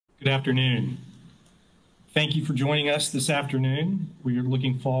Good afternoon. Thank you for joining us this afternoon. We are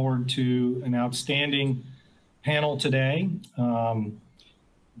looking forward to an outstanding panel today.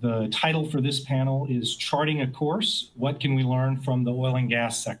 The title for this panel is Charting a Course, What Can We Learn from the Oil and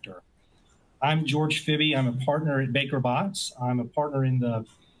Gas Sector? I'm George Fibby. I'm a partner at Baker Botts. I'm a partner in the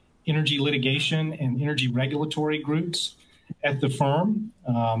energy litigation and energy regulatory groups at the firm.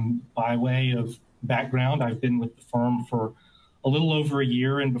 By way of background, I've been with the firm for a little over a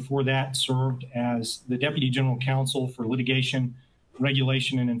year, and before that served as the Deputy General Counsel for Litigation,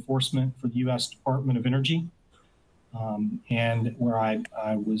 Regulation, and Enforcement for the U.S. Department of Energy, and where I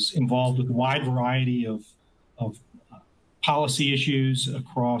was involved with a wide variety of policy issues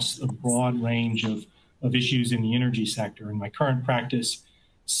across a broad range of issues in the energy sector. And my current practice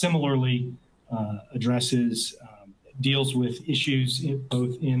similarly deals with issues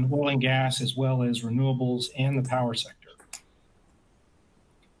both in oil and gas as well as renewables and the power sector.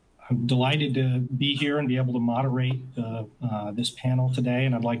 I'm delighted to be here and be able to moderate this panel today,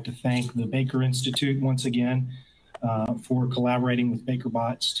 and I'd like to thank the Baker Institute once again for collaborating with Baker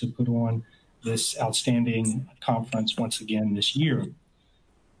Botts to put on this outstanding conference once again this year.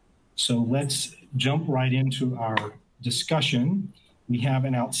 So let's jump right into our discussion. We have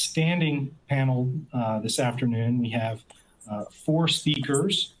an outstanding panel this afternoon. We have 4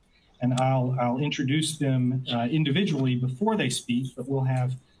 speakers, and I'll introduce them individually before they speak, but we'll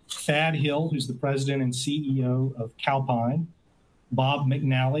have Thad Hill, who's the president and CEO of Calpine, Bob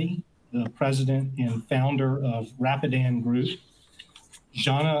McNally, the president and founder of Rapidan Group,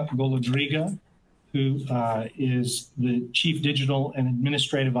 Jana Golodriga, who is the chief digital and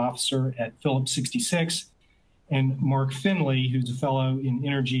administrative officer at Phillips 66, and Mark Finley, who's a fellow in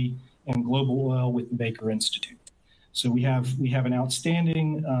energy and global oil with the Baker Institute. So we have an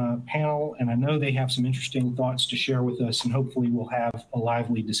outstanding panel, and I know they have some interesting thoughts to share with us, and hopefully we'll have a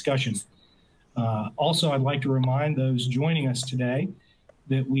lively discussion. Also, I'd like to remind those joining us today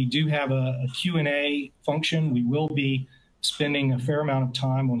that we do have a Q&A function. We will be spending a fair amount of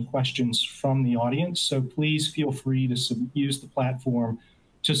time on questions from the audience, so please feel free to use the platform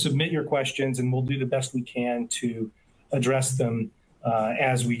to submit your questions, and we'll do the best we can to address them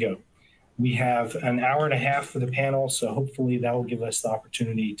as we go. We have an hour and a half for the panel, so hopefully that will give us the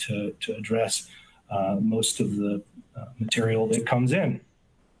opportunity to address most of the material that comes in.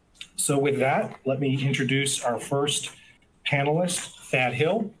 So with that, let me introduce our first panelist, Thad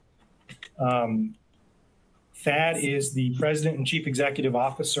Hill. Thad is the president and chief executive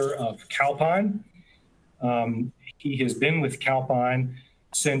officer of Calpine. He has been with Calpine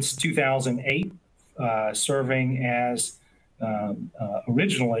since 2008, serving as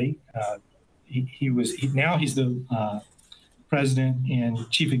originally, now he's the president and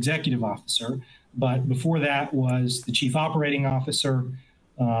chief executive officer, but before that was the chief operating officer.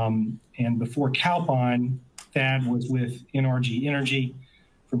 And before Calpine, Thad was with NRG Energy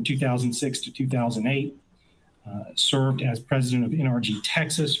from 2006 to 2008, served as president of NRG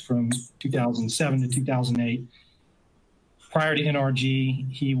Texas from 2007 to 2008. Prior to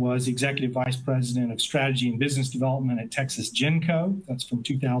NRG, he was executive vice president of strategy and business development at Texas Genco. That's from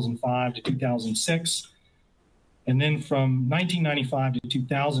 2005 to 2006. And then from 1995 to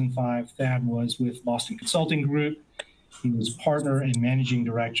 2005, Thad was with Boston Consulting Group. He was partner and managing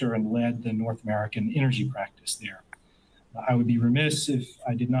director and led the North American energy practice there. I would be remiss if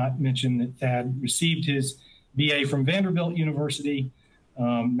I did not mention that Thad received his BA from Vanderbilt University,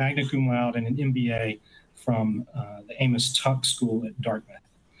 magna cum laude, and an MBA from the Amos Tuck School at Dartmouth.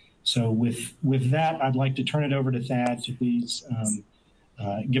 So with that, I'd like to turn it over to Thad to please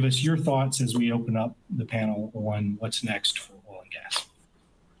give us your thoughts as we open up the panel on what's next for oil and gas.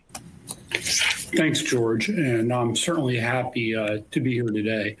 Thanks, George, and I'm certainly happy to be here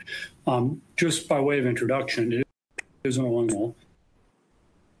today. Just by way of introduction, it is an oil mill.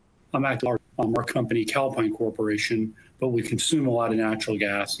 I'm at our company, Calpine Corporation, but we consume a lot of natural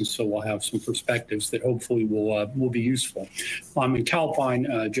gas, and so we'll have some perspectives that hopefully will be useful. In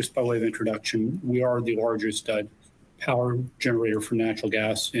Calpine, just by way of introduction, we are the largest power generator for natural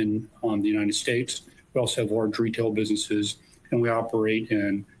gas in the United States. We also have large retail businesses, and we operate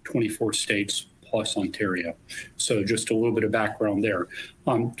in 24 states plus Ontario. So just a little bit of background there.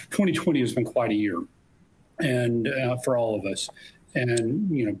 2020 has been quite a year, and for all of us. And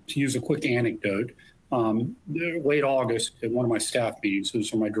to use a quick anecdote, late August at one of my staff meetings,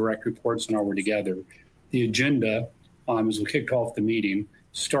 those are my direct reports and I were together, the agenda, as we kicked off the meeting,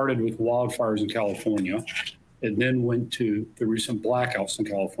 started with wildfires in California. It then went to the recent blackouts in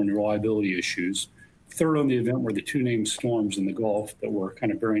California, reliability issues. Third on the event were the 2 named storms in the Gulf that were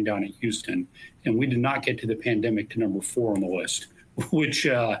kind of bearing down at Houston. And we did not get to the pandemic to number 4 on the list, which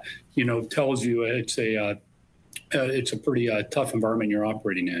tells you it's a pretty tough environment you're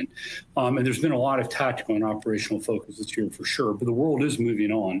operating in. And there's been a lot of tactical and operational focus this year for sure, but the world is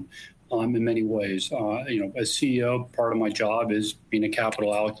moving on in many ways. As CEO, part of my job is being a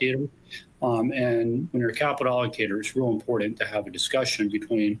capital allocator. And when you're a capital allocator, it's real important to have a discussion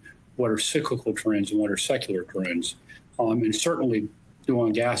between what are cyclical trends and what are secular trends. And certainly the oil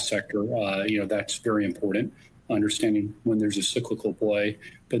and gas sector, that's very important, understanding when there's a cyclical play.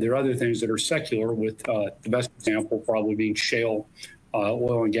 But there are other things that are secular, with the best example probably being shale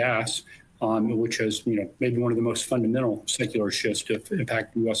oil and gas, which has maybe one of the most fundamental secular shifts to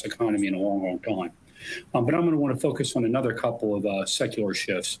impact the U.S. economy in a long, long time. But I'm going to want to focus on another couple of secular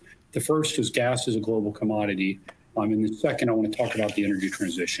shifts. The first is gas as a global commodity. And the second, I want to talk about the energy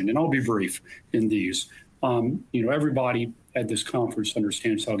transition. And I'll be brief in these. Everybody at this conference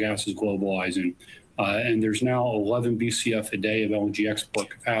understands how gas is globalizing. And there's now 11 BCF a day of LNG export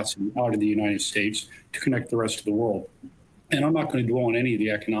capacity out of the United States to connect the rest of the world. And I'm not going to dwell on any of the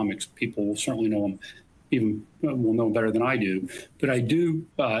economics. People will certainly know them, will know better than I do. But I do,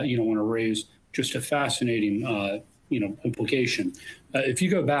 want to raise just a fascinating, implication. If you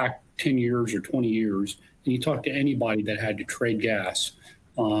go back 10 years or 20 years, and you talk to anybody that had to trade gas,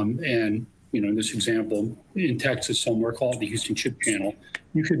 in this example, in Texas somewhere, call it the Houston Ship Channel,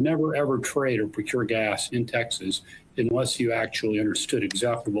 you could never, ever trade or procure gas in Texas unless you actually understood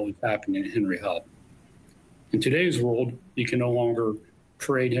exactly what was happening in Henry Hub. In today's world, you can no longer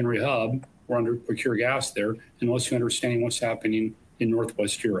trade Henry Hub or procure gas there unless you understand what's happening in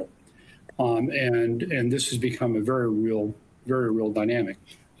Northwest Europe. And this has become a very real dynamic.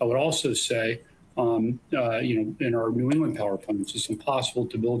 I would also say, in our New England power plants, it's impossible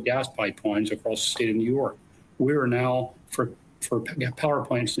to build gas pipelines across the state of New York. We are now, for power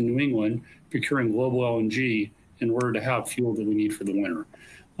plants in New England, procuring global LNG in order to have fuel that we need for the winter.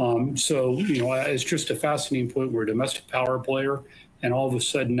 It's just a fascinating point. We're a domestic power player, and all of a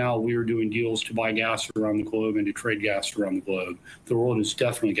sudden now we are doing deals to buy gas around the globe and to trade gas around the globe. The world is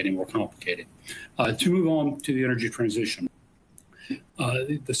definitely getting more complicated. To move on to the energy transition.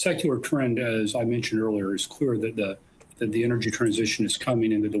 The secular trend, as I mentioned earlier, is clear that the energy transition is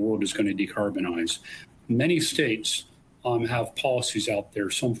coming and that the world is going to decarbonize. Many states have policies out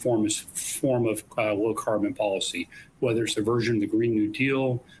there, some form of low carbon policy, whether it's a version of the Green New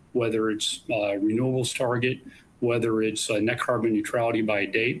Deal, whether it's renewables target, whether it's net carbon neutrality by a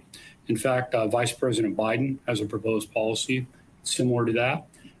date. In fact, Vice President Biden has a proposed policy similar to that.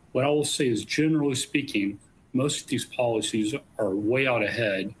 What I will say is, generally speaking, most of these policies are way out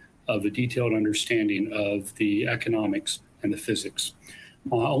ahead of a detailed understanding of the economics and the physics.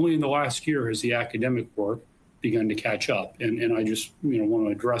 Only in the last year has the academic work begun to catch up. And I just want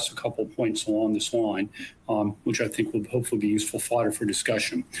to address a couple of points along this line, which I think will hopefully be useful fodder for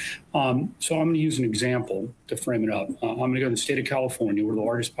discussion. So I'm going to use an example to frame it up. I'm going to go to the state of California. We're the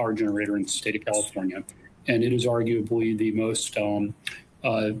largest power generator in the state of California, and it is arguably the most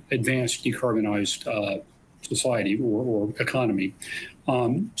advanced decarbonized society or economy.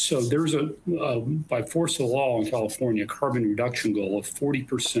 So there's by force of law in California, a carbon reduction goal of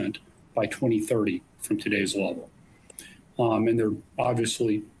 40% by 2030 from today's level. And there are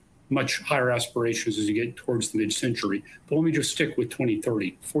obviously much higher aspirations as you get towards the mid-century. But let me just stick with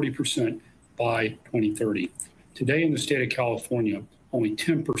 2030, 40% by 2030. Today in the state of California, only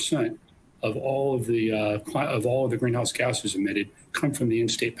 10% of all of the greenhouse gases emitted come from the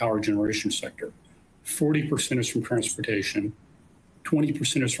in-state power generation sector. 40% is from transportation,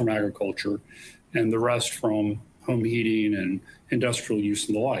 20% is from agriculture, and the rest from home heating and industrial use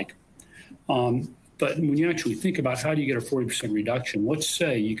and the like. But when you actually think about how do you get a 40% reduction, let's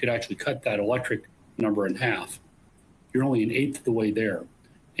say you could actually cut that electric number in half. You're only an eighth of the way there.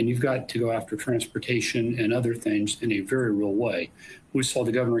 And you've got to go after transportation and other things in a very real way. We saw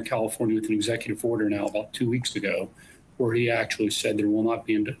the governor of California with an executive order now about 2 weeks ago, where he actually said there will not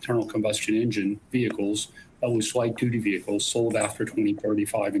be internal combustion engine vehicles, at least light-duty vehicles, sold after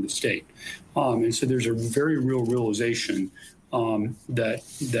 2035 in the state. And so there's a very real realization that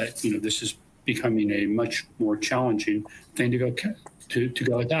this is becoming a much more challenging thing to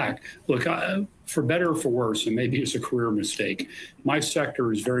go attack. Look, for better or for worse, and maybe it's a career mistake, my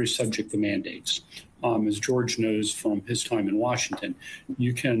sector is very subject to mandates. As George knows from his time in Washington,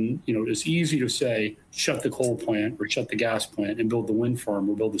 you can, it's easy to say, shut the coal plant or shut the gas plant and build the wind farm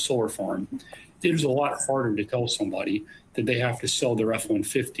or build the solar farm. It is a lot harder to tell somebody that they have to sell their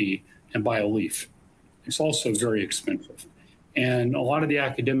F-150 and buy a Leaf. It's also very expensive. And a lot of the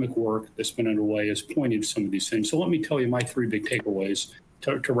academic work that's been underway has pointed to some of these things. So let me tell you my three big takeaways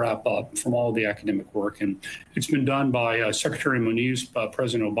to wrap up from all the academic work. And it's been done by Secretary Moniz,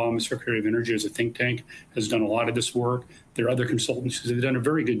 President Obama, Secretary of Energy as a think tank, has done a lot of this work. There are other consultancies that have done a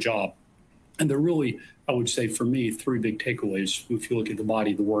very good job. And there really, I would say for me, three big takeaways if you look at the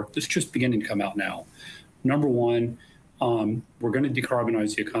body of the work that's just beginning to come out now. Number one, we're going to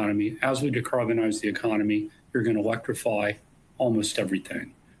decarbonize the economy. As we decarbonize the economy, you're going to electrify almost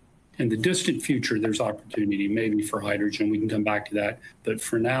everything. In the distant future, there's opportunity maybe for hydrogen. We can come back to that. But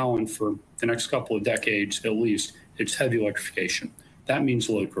for now and for the next couple of decades, at least, it's heavy electrification. That means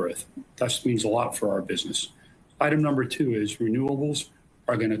load growth. That means a lot for our business. Item number two is renewables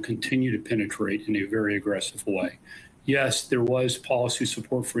are going to continue to penetrate in a very aggressive way. Yes, there was policy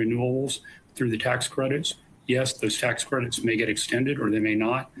support for renewables through the tax credits. Yes, those tax credits may get extended or they may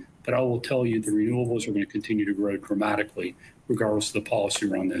not. But I will tell you the renewables are going to continue to grow dramatically regardless of the policy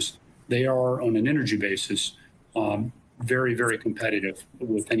around this. They are, on an energy basis, very, very competitive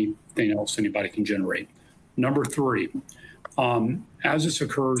with anything else anybody can generate. Number three, as this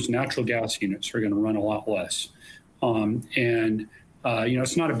occurs, natural gas units are going to run a lot less.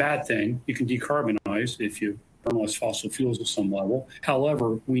 It's not a bad thing. You can decarbonize if you burn less fossil fuels at some level.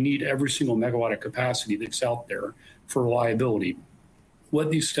 However, we need every single megawatt of capacity that's out there for reliability. What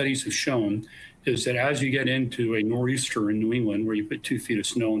these studies have shown is that as you get into a nor'easter in New England, where you put 2 feet of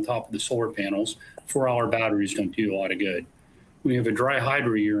snow on top of the solar panels, 4-hour batteries don't do a lot of good. We have a dry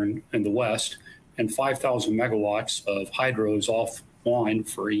hydro year in the West, and 5,000 megawatts of hydro is offline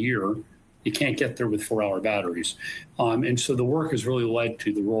for a year. You can't get there with 4-hour batteries. And so the work has really led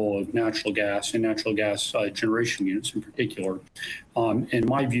to the role of natural gas and natural gas generation units in particular. In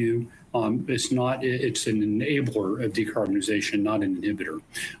my view, it's an enabler of decarbonization, not an inhibitor.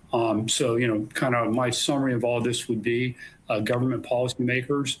 Kind of my summary of all this would be government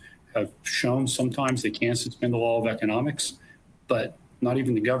policymakers have shown sometimes they can suspend the law of economics, but not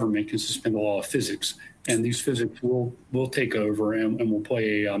even the government can suspend the law of physics. And these physics will take over and will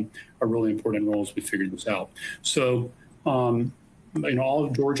play a really important role as we figure this out. So,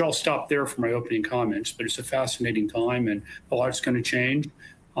 George, I'll stop there for my opening comments, but it's a fascinating time and a lot's going to change.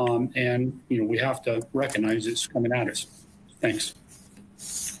 We have to recognize it's coming at us. Thanks.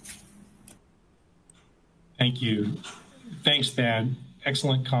 Thank you. Thanks, Thad.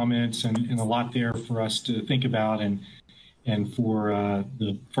 Excellent comments and a lot there for us to think about and for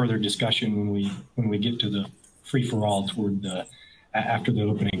the further discussion when we get to the free-for-all toward after the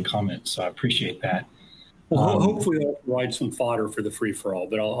opening comments. So I appreciate that. Well, hopefully I'll provide some fodder for the free-for-all,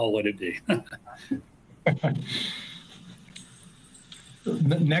 but I'll let it be.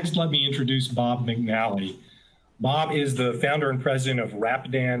 Next, let me introduce Bob McNally. Bob is the founder and president of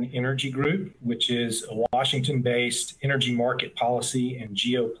Rapidan Energy Group, which is a Washington-based energy market policy and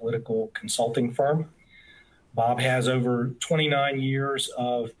geopolitical consulting firm. Bob has over 29 years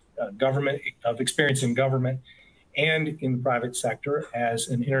of experience in government and in the private sector as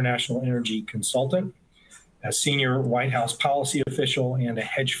an international energy consultant, a senior White House policy official, and a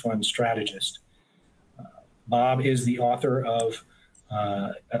hedge fund strategist. Bob is the author of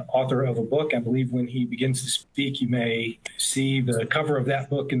a book. I believe when he begins to speak, you may see the cover of that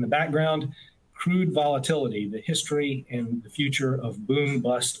book in the background, Crude Volatility, the History and the Future of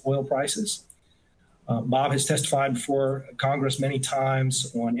Boom-Bust Oil Prices. Bob has testified before Congress many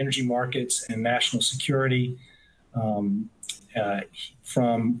times on energy markets and national security. From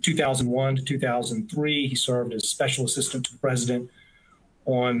 2001 to 2003, he served as Special Assistant to the President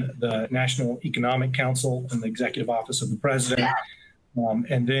on the National Economic Council and the Executive Office of the President,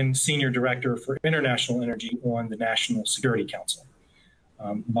 and then Senior Director for International Energy on the National Security Council.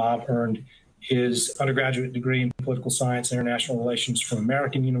 Bob earned his undergraduate degree in political science and international relations from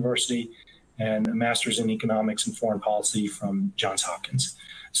American University and a master's in economics and foreign policy from Johns Hopkins.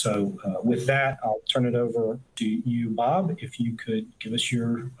 So with that, I'll turn it over to you, Bob, if you could give us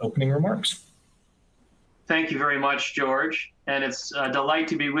your opening remarks. Thank you very much, George, and it's a delight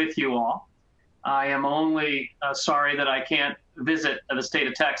to be with you all. I am only sorry that I can't visit the state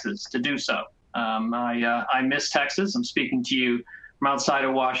of Texas to do so. I miss Texas. I'm speaking to you from outside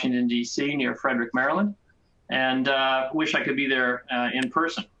of Washington, D.C., near Frederick, Maryland, and wish I could be there in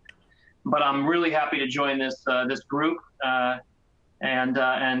person. But I'm really happy to join this group and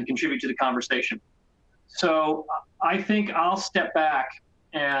contribute to the conversation. So I think I'll step back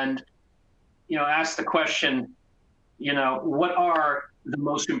and ask the question, what are the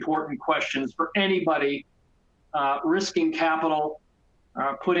most important questions for anybody risking capital,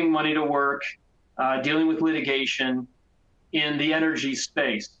 putting money to work, dealing with litigation in the energy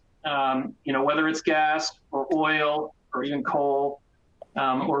space? Whether it's gas or oil or even coal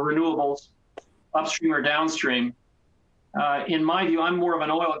or renewables, upstream or downstream, In my view, I'm more of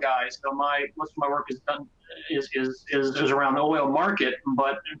an oil guy, so most of my work is around the oil market.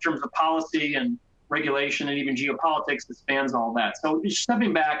 But in terms of policy and regulation and even geopolitics, it spans all that. So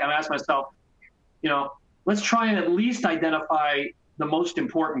stepping back, I'm asking myself, let's try and at least identify the most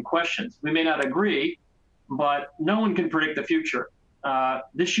important questions. We may not agree, but no one can predict the future.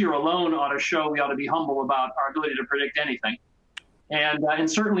 This year alone ought to show we ought to be humble about our ability to predict anything. And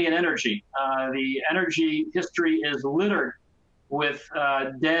certainly in energy. The energy history is littered with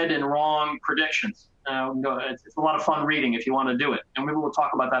dead and wrong predictions. It's a lot of fun reading if you want to do it. And maybe we'll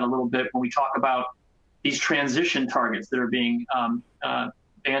talk about that a little bit when we talk about these transition targets that are being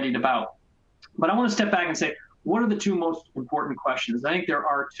bandied about. But I want to step back and say, what are the two most important questions? I think there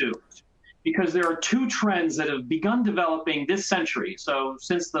are two, because there are two trends that have begun developing this century, so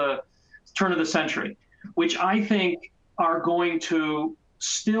since the turn of the century, which I think are going to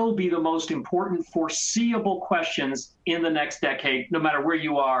still be the most important foreseeable questions in the next decade, no matter where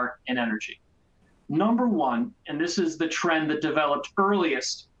you are in energy. Number one, and this is the trend that developed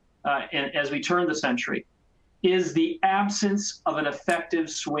earliest as we turn the century, is the absence of an effective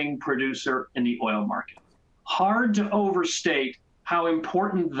swing producer in the oil market. Hard to overstate how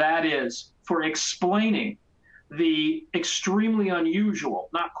important that is for explaining the extremely unusual,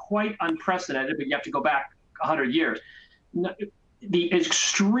 not quite unprecedented, but you have to go back 100 years, the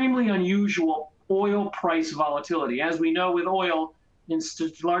extremely unusual oil price volatility. As we know with oil, to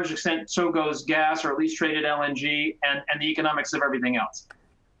a large extent, so goes gas, or at least traded LNG, and the economics of everything else.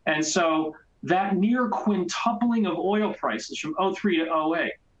 And so that near quintupling of oil prices from 03 to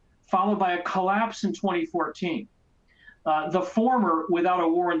 08, followed by a collapse in 2014, the former without a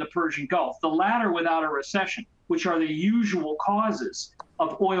war in the Persian Gulf, the latter without a recession, which are the usual causes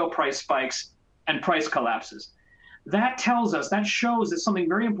of oil price spikes and price collapses. That tells us, that shows that something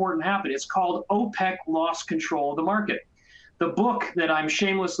very important happened. It's called OPEC lost control of the market. The book that I'm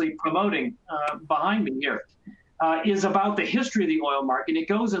shamelessly promoting behind me here is about the history of the oil market. It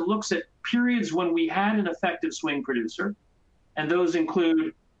goes and looks at periods when we had an effective swing producer, and those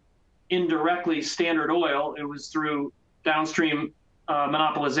include indirectly Standard Oil. It was through downstream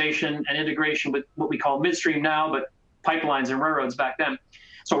monopolization and integration with what we call midstream now, but pipelines and railroads back then.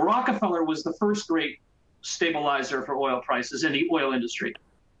 So Rockefeller was the first great stabilizer for oil prices in the oil industry.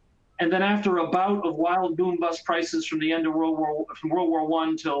 And then after a bout of wild boom bust prices from the end of World War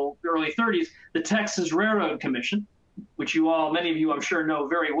I till the early 30s, the Texas Railroad Commission, which many of you I'm sure know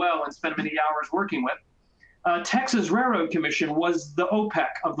very well and spent many hours working with, Texas Railroad Commission was the OPEC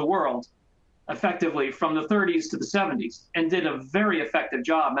of the world, effectively from the 30s to the 70s, and did a very effective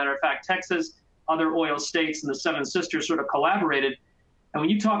job. Matter of fact, Texas, other oil states, and the Seven Sisters sort of collaborated. And when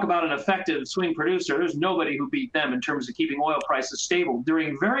you talk about an effective swing producer, there's nobody who beat them in terms of keeping oil prices stable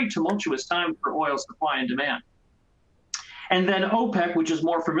during very tumultuous times for oil supply and demand. And then OPEC, which is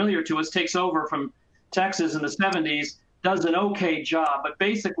more familiar to us, takes over from Texas in the 70s, does an okay job, but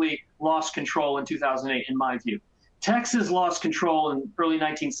basically lost control in 2008, in my view. Texas lost control in early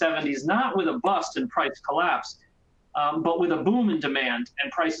 1970s, not with a bust and price collapse, but with a boom in demand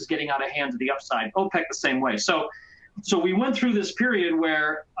and prices getting out of hand to the upside. OPEC the same way. So we went through this period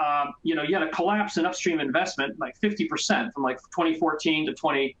where, you had a collapse in upstream investment, like 50% from like 2014 to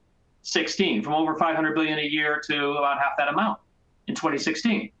 2016, from over $500 billion a year to about half that amount in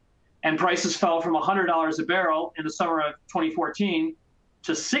 2016. And prices fell from $100 a barrel in the summer of 2014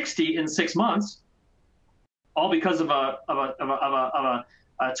 to 60 in 6 months, all because of a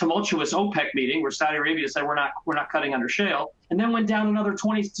tumultuous OPEC meeting where Saudi Arabia said we're not cutting under shale, and then went down another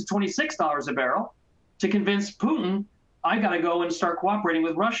 $20 to $26 a barrel to convince Putin, I got to go and start cooperating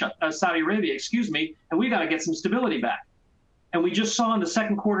with Saudi Arabia, and we got to get some stability back. And we just saw in the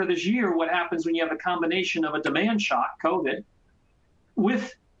second quarter of this year what happens when you have a combination of a demand shock, COVID,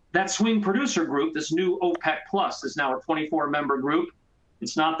 with that swing producer group, this new OPEC Plus is now a 24-member group.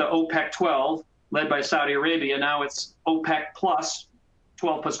 It's not the OPEC 12 led by Saudi Arabia. Now it's OPEC Plus,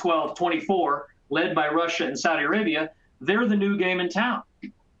 12 plus 12, 24, led by Russia and Saudi Arabia. They're the new game in town.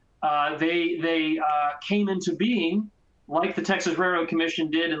 They came into being like the Texas Railroad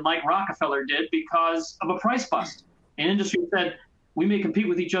Commission did and like Rockefeller did because of a price bust. An industry said, we may compete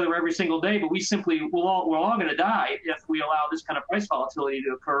with each other every single day, but we're all going to die if we allow this kind of price volatility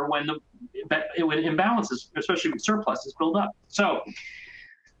to occur when imbalances, especially with surpluses, build up. So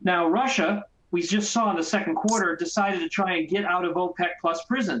now Russia, we just saw in the second quarter, decided to try and get out of OPEC plus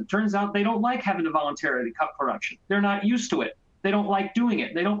prison. Turns out they don't like having to voluntarily cut production. They're not used to it. They don't like doing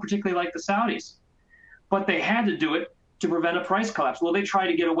it. They don't particularly like the Saudis. But they had to do it to prevent a price collapse. Well, they tried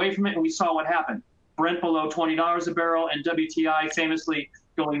to get away from it, and we saw what happened. Brent below $20 a barrel, and WTI famously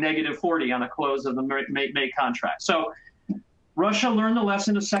going negative 40 on the close of the May contract. So Russia learned the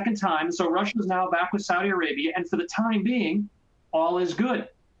lesson a second time, so Russia is now back with Saudi Arabia, and for the time being, all is good.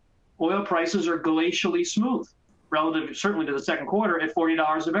 Oil prices are glacially smooth, relative certainly to the second quarter at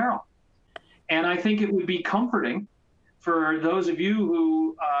 $40 a barrel. And I think it would be comforting for those of you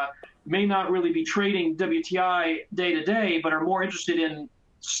who may not really be trading WTI day to day, but are more interested in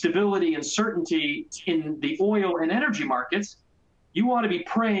stability and certainty in the oil and energy markets. You ought to be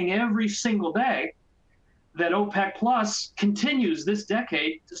praying every single day that OPEC Plus continues this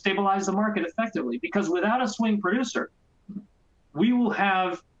decade to stabilize the market effectively, because without a swing producer, we will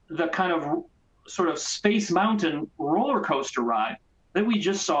have the kind of sort of Space Mountain roller coaster ride that we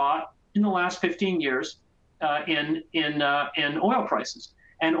just saw in the last 15 years in oil prices.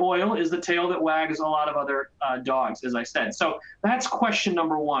 And oil is the tail that wags a lot of other dogs, as I said. So that's question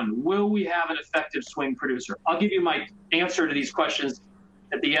number one. Will we have an effective swing producer? I'll give you my answer to these questions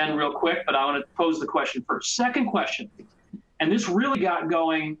at the end real quick, but I want to pose the question first. Second question, and this really got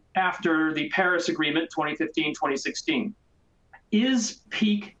going after the Paris Agreement 2015, 2016. Is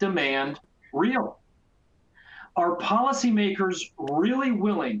peak demand real? Are policymakers really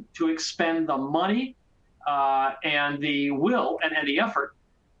willing to expend the money and the will and the effort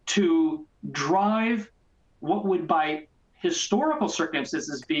to drive what would by historical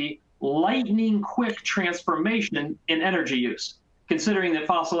circumstances be lightning quick transformation in energy use? Considering that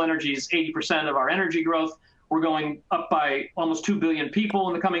fossil energy is 80% of our energy growth, we're going up by almost 2 billion people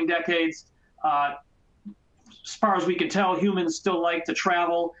in the coming decades. As far as we can tell, humans still like to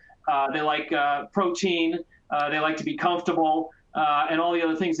travel. They like protein. They like to be comfortable, and all the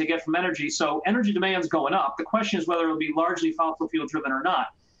other things they get from energy. So energy demand's going up. The question is whether it'll be largely fossil fuel driven or not.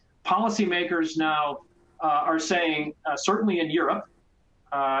 Policymakers now are saying, certainly in Europe,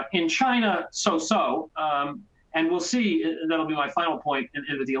 in China, so-so, and we'll see. That'll be my final point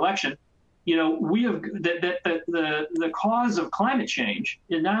in the election. You know, we have the cause of climate change.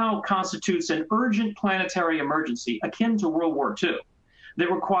 It now constitutes an urgent planetary emergency akin to World War II that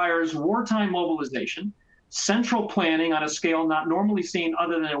requires wartime mobilization, central planning on a scale not normally seen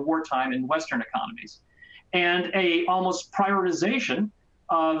other than in wartime in Western economies, and a almost prioritization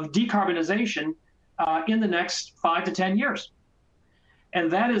of decarbonization in the next 5 to 10 years. And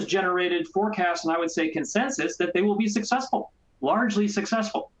that has generated forecasts, and I would say consensus, that they will be successful, largely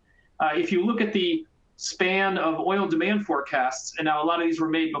successful. If you look at the span of oil demand forecasts, and now a lot of these were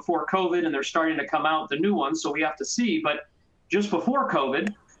made before COVID, and they're starting to come out, the new ones, so we have to see. But just before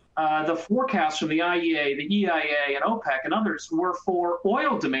COVID, the forecasts from the IEA, the EIA, and OPEC and others were for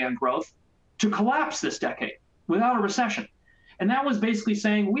oil demand growth to collapse this decade without a recession. And that was basically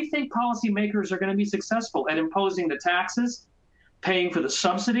saying, we think policymakers are going to be successful at imposing the taxes, paying for the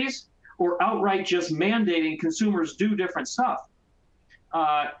subsidies, or outright just mandating consumers do different stuff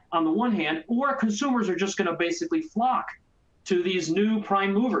on the one hand, or consumers are just going to basically flock to these new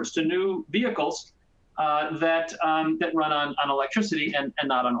prime movers, to new vehicles that run on electricity and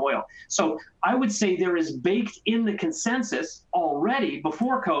not on oil. So I would say there is baked in the consensus already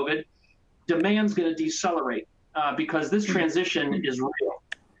before COVID, demand's going to decelerate because this transition is real.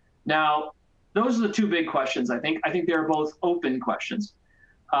 Now, those are the two big questions, I think. I think they're both open questions.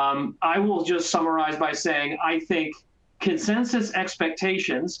 I will just summarize by saying I think consensus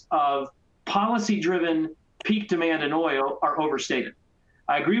expectations of policy-driven peak demand in oil are overstated.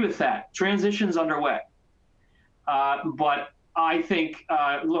 I agree with that. Transition's underway. But I think,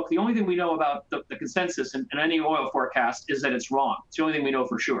 look, the only thing we know about the consensus in any oil forecast is that it's wrong. It's the only thing we know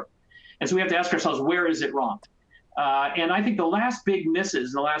for sure. And so we have to ask ourselves, where is it wrong? And I think the last big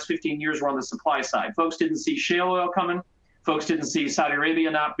misses in the last 15 years were on the supply side. Folks didn't see shale oil coming. Folks didn't see Saudi Arabia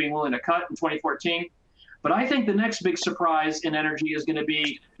not being willing to cut in 2014. But I think the next big surprise in energy is going to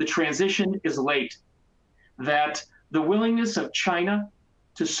be the transition is late. That the willingness of China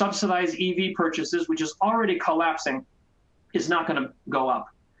to subsidize EV purchases, which is already collapsing, is not going to go up.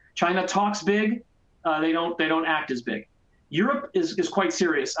 China talks big, they don't act as big. Europe is quite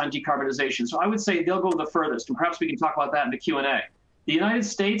serious on decarbonization, so I would say they'll go the furthest, and perhaps we can talk about that in the Q&A. The United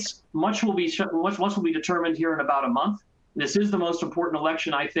States, much will be determined here in about a month. This is the most important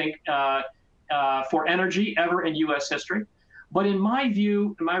election, I think, for energy ever in U.S. history. But in my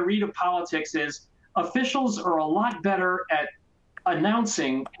view, my read of politics is officials are a lot better at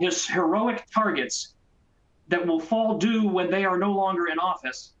announcing his heroic targets that will fall due when they are no longer in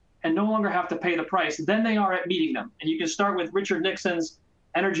office and no longer have to pay the price than they are at meeting them. And you can start with Richard Nixon's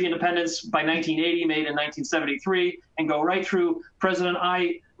energy independence by 1980, made in 1973, and go right through President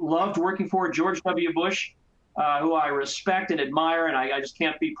I loved working for, George W. Bush, who I respect and admire, and I just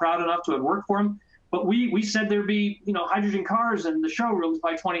can't be proud enough to have worked for him. But we said there'd be hydrogen cars in the showrooms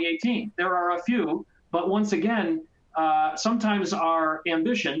by 2018. There are a few, but once again, sometimes our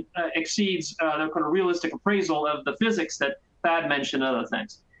ambition exceeds the kind of realistic appraisal of the physics that Thad mentioned and other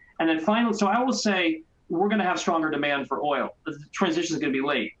things. And then finally, so I will say we're going to have stronger demand for oil. The transition is going to be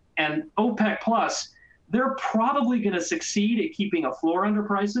late. And OPEC Plus, they're probably going to succeed at keeping a floor under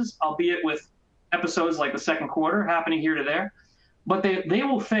prices, albeit with episodes like the second quarter happening here to there. But they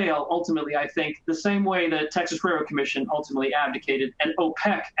will fail ultimately, I think, the same way the Texas Railroad Commission ultimately abdicated and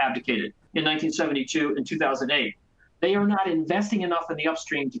OPEC abdicated in 1972 and 2008. They are not investing enough in the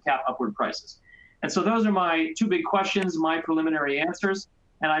upstream to cap upward prices. And so those are my two big questions, my preliminary answers.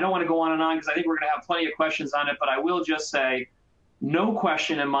 And I don't want to go on and on because I think we're going to have plenty of questions on it, but I will just say, no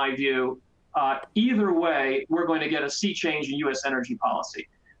question in my view, either way, we're going to get a sea change in U.S. energy policy.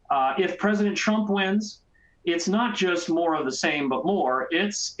 If President Trump wins, it's not just more of the same, but more.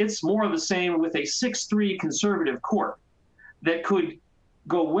 It's more of the same with a 6-3 conservative court that could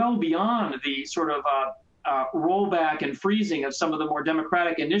go well beyond the sort of rollback and freezing of some of the more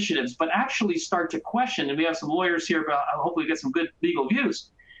democratic initiatives, but actually start to question, and we have some lawyers here, but hopefully get some good legal views,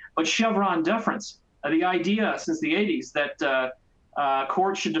 but Chevron deference, the idea since the 80s that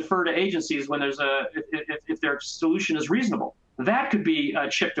courts should defer to agencies when there's if their solution is reasonable. That could be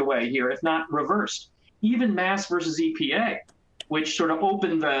chipped away here, if not reversed. Even Mass versus EPA, which sort of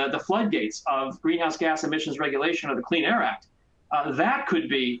opened the floodgates of greenhouse gas emissions regulation or the Clean Air Act, that could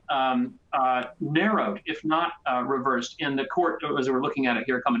be narrowed, if not reversed, in the court as we're looking at it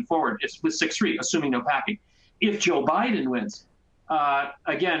here coming forward. It's with 6-3, assuming no packing. If Joe Biden wins,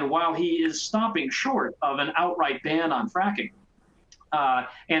 again, while he is stopping short of an outright ban on fracking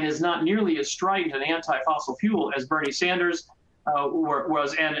and is not nearly as strident an anti-fossil fuel as Bernie Sanders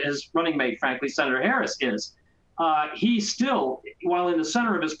was and his running mate, frankly, Senator Harris is, he still, while in the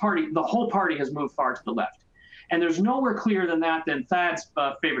center of his party, the whole party has moved far to the left. And there's nowhere clearer than that than Thad's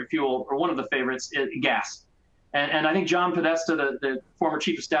favorite fuel, or one of the favorites, is gas. And I think John Podesta, the former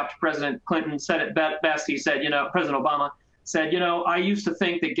chief of staff to President Clinton, said it best. He said, President Obama said, I used to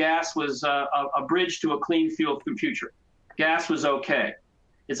think that gas was a bridge to a clean fuel future. Gas was okay.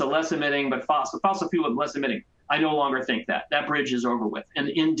 It's a less emitting, but fossil fuel is less emitting. I no longer think that. That bridge is over with. And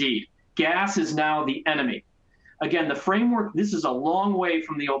indeed, gas is now the enemy. Again, the framework, this is a long way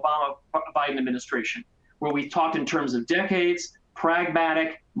from the Obama-Biden administration, where we talked in terms of decades,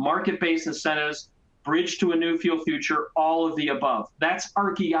 pragmatic, market-based incentives, bridge to a new fuel future, all of the above. That's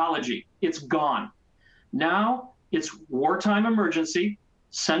archaeology. It's gone. Now it's wartime emergency,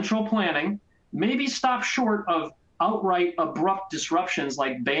 central planning, maybe stop short of outright abrupt disruptions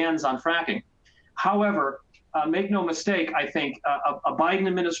like bans on fracking. However, make no mistake, I think a Biden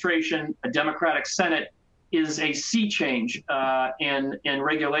administration, a Democratic Senate, is a sea change in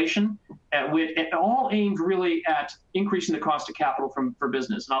regulation, all aimed really at increasing the cost of capital for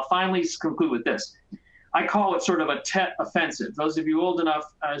business. And I'll finally conclude with this. I call it sort of a Tet offensive. Those of you old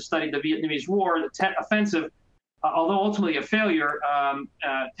enough studied the Vietnamese War, the Tet offensive, although ultimately a failure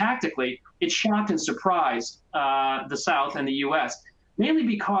tactically, it shocked and surprised the South and the U.S., mainly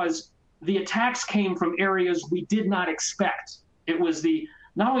because the attacks came from areas we did not expect. It was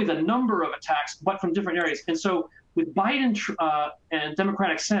not only the number of attacks, but from different areas. And so with Biden and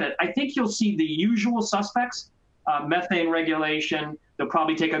Democratic Senate, I think you'll see the usual suspects, methane regulation. They'll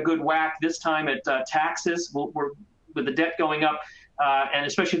probably take a good whack this time at taxes with the debt going up. And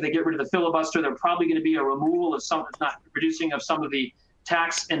especially if they get rid of the filibuster, there's probably going to be a removal of some, if not reducing of some of the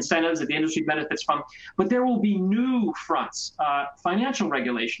tax incentives that the industry benefits from. But there will be new fronts, financial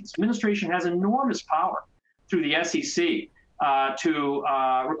regulations. Administration has enormous power through the SEC. To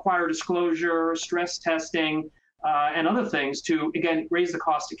require disclosure, stress testing, and other things to, again, raise the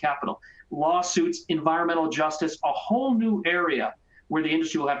cost of capital. Lawsuits, environmental justice, a whole new area where the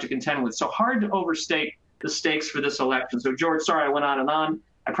industry will have to contend with. So hard to overstate the stakes for this election. So, George, sorry I went on and on.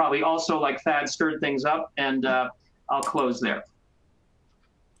 I probably also, like Thad, stirred things up, and I'll close there.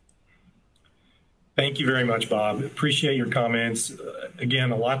 Thank you very much, Bob. Appreciate your comments.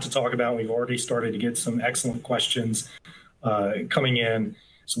 Again, a lot to talk about. We've already started to get some excellent questions coming in.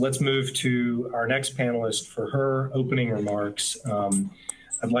 So let's move to our next panelist for her opening remarks.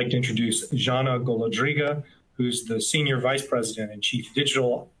 I'd like to introduce Jana Golodryga, who's the Senior Vice President and Chief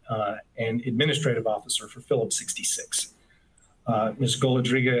Digital and Administrative Officer for Phillips 66. Ms.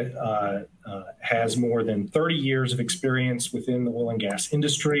 Golodryga has more than 30 years of experience within the oil and gas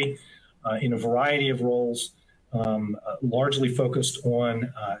industry in a variety of roles, largely focused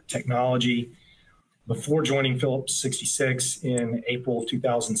on technology. Before joining Phillips 66 in April of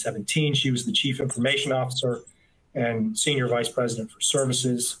 2017, she was the Chief Information Officer and Senior Vice President for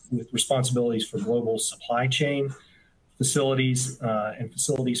Services with responsibilities for global supply chain facilities and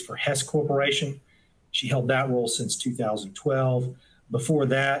facilities for Hess Corporation. She held that role since 2012. Before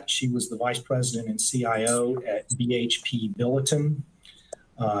that, she was the vice president and CIO at BHP Billiton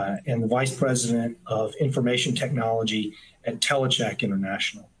and the vice president of information technology at Telecheck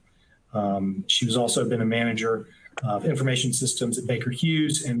International. She has also been a manager of information systems at Baker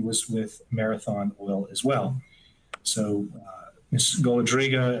Hughes and was with Marathon Oil as well. So Ms.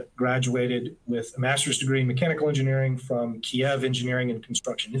 Golodryga graduated with a master's degree in mechanical engineering from Kiev Engineering and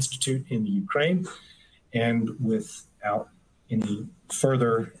Construction Institute in the Ukraine. And without any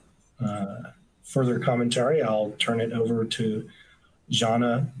further commentary, I'll turn it over to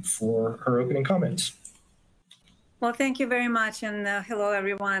Jana for her opening comments. Well, thank you very much, and hello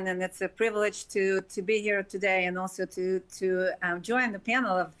everyone. And it's a privilege to be here today, and also to join the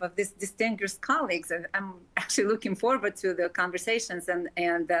panel of these distinguished colleagues. And I'm actually looking forward to the conversations.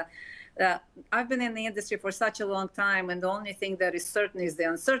 And I've been in the industry for such a long time, and the only thing that is certain is the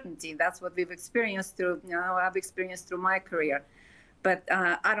uncertainty. That's what we've experienced through, I've experienced through my career. But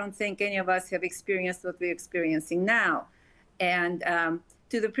I don't think any of us have experienced what we're experiencing now. And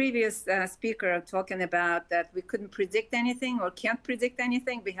to the previous speaker talking about that we couldn't predict anything or can't predict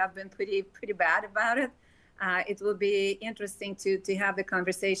anything, we have been pretty bad about it. It will be interesting to have the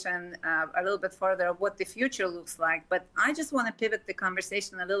conversation a little bit further of what the future looks like. But I just want to pivot the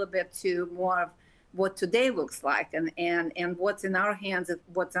conversation a little bit to more of what today looks like and what's in our hands,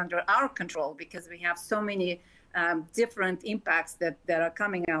 what's under our control, because we have so many different impacts that are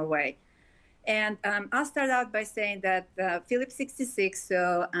coming our way. And I'll start out by saying that Phillips 66,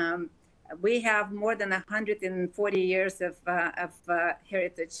 so we have more than 140 years of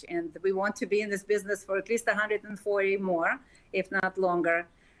heritage, and we want to be in this business for at least 140 more, if not longer.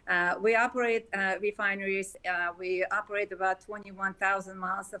 We operate refineries. We operate about 21,000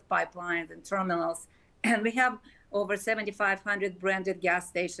 miles of pipelines and terminals, and we have over 7,500 branded gas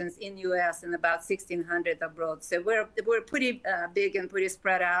stations in U.S. and about 1,600 abroad. So we're pretty big and pretty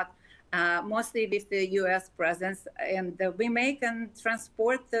spread out. Mostly with the U.S. presence, and we make and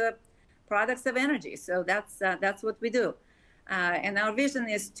transport the products of energy. So that's what we do. And our vision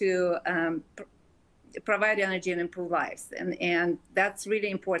is to provide energy and improve lives, and that's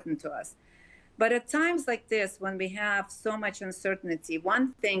really important to us. But at times like this, when we have so much uncertainty,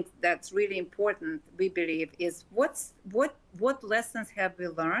 one thing that's really important, we believe, is what lessons have we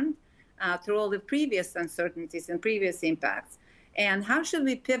learned through all the previous uncertainties and previous impacts. And how should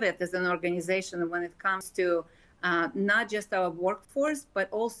we pivot as an organization when it comes to not just our workforce, but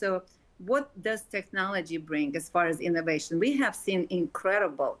also what does technology bring as far as innovation? We have seen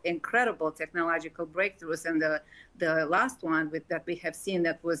incredible technological breakthroughs, and the last one that we have seen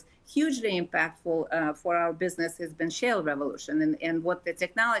that was hugely impactful for our business has been shale revolution and what the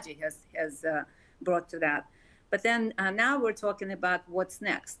technology has brought to that. But then now we're talking about what's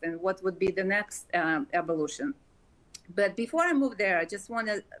next and what would be the next evolution. But before I move there, I just want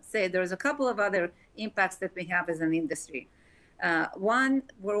to say there's a couple of other impacts that we have as an industry. One,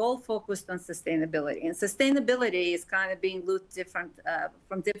 we're all focused on sustainability, and sustainability is kind of being looked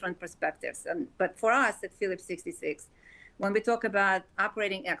from different perspectives. But for us at Phillips 66, when we talk about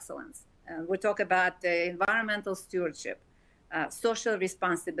operating excellence, we talk about environmental stewardship, social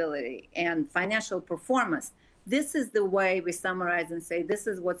responsibility, and financial performance. This is the way we summarize and say this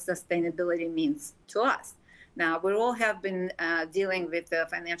is what sustainability means to us. Now, we all have been dealing with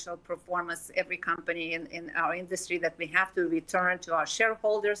financial performance, every company in our industry, that we have to return to our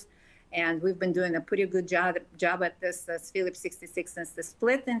shareholders. And we've been doing a pretty good job at this as Phillips 66 since the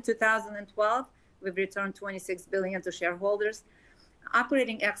split in 2012. We've returned $26 billion to shareholders.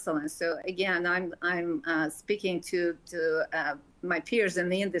 Operating excellence. So again, I'm speaking to my peers in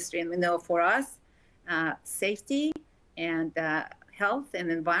the industry, and we know for us, safety and health and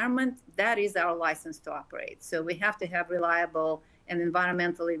environment, that is our license to operate. So we have to have reliable and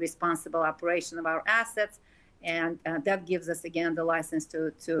environmentally responsible operation of our assets, and that gives us, again, the license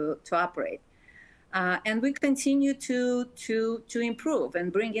to operate. And we continue to improve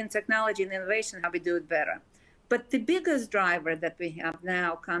and bring in technology and innovation, how we do it better. But the biggest driver that we have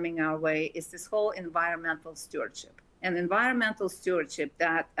now coming our way is this whole environmental stewardship. And environmental stewardship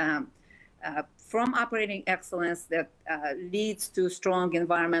that from operating excellence that leads to strong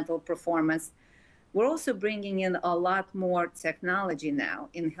environmental performance, we're also bringing in a lot more technology now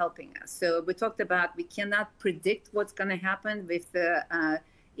in helping us. So we talked about we cannot predict what's going to happen with the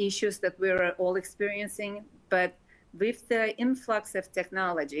issues that we're all experiencing, but with the influx of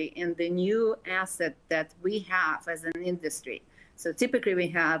technology and the new asset that we have as an industry. So typically we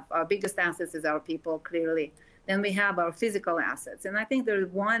have our biggest assets is our people, clearly. Then we have our physical assets. And I think there's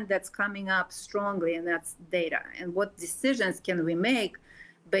one that's coming up strongly, and that's data. And what decisions can we make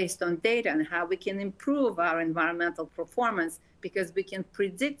based on data and how we can improve our environmental performance because we can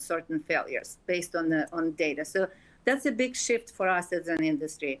predict certain failures based on data. So that's a big shift for us as an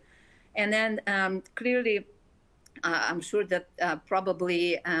industry. And then clearly, I'm sure that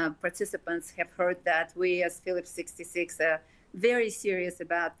probably participants have heard that we as Phillips 66 are very serious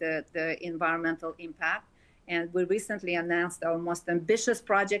about the environmental impact. And we recently announced our most ambitious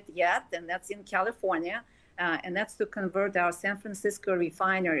project yet, and that's in California. And that's to convert our San Francisco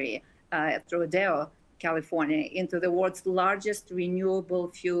refinery at Rodeo, California, into the world's largest renewable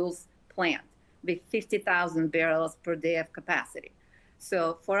fuels plant with 50,000 barrels per day of capacity.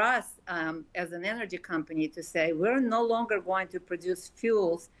 So for us, as an energy company, to say we're no longer going to produce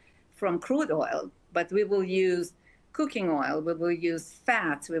fuels from crude oil, but we will use cooking oil, we will use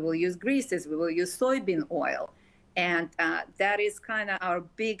fats, we will use greases, we will use soybean oil. And that is kind of our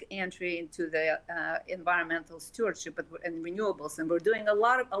big entry into the environmental stewardship and renewables. And we're doing a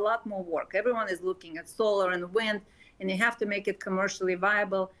lot more work. Everyone is looking at solar and wind, and you have to make it commercially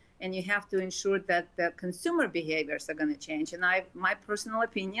viable, and you have to ensure that the consumer behaviors are going to change. And my personal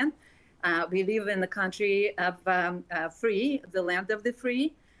opinion, we live in the country of free, the land of the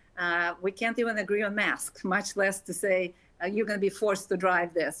free. We can't even agree on masks, much less to say you're going to be forced to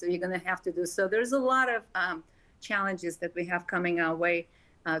drive this, or you're going to have to do. So there's a lot of challenges that we have coming our way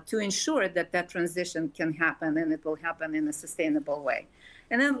to ensure that that transition can happen, and it will happen in a sustainable way.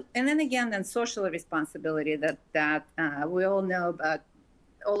 And then again, social responsibility that we all know about.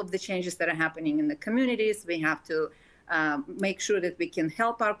 All of the changes that are happening in the communities, we have to make sure that we can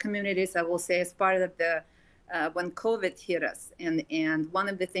help our communities. I will say, as part of the when COVID hit us, and one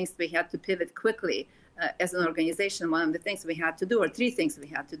of the things we had to pivot quickly as an organization, one of the things we had to do, or three things we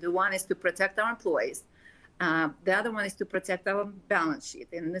had to do. One is to protect our employees. The other one is to protect our balance sheet.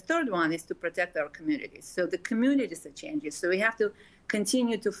 And the third one is to protect our communities. So the communities are changing. So we have to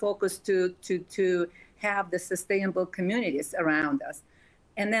continue to focus to have the sustainable communities around us.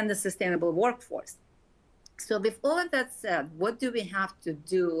 And then the sustainable workforce. So with all of that said, what do we have to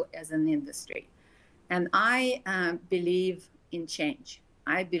do as an industry? And I believe in change.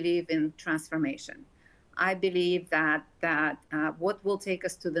 I believe in transformation. I believe that what will take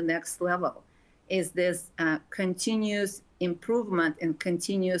us to the next level is this continuous improvement and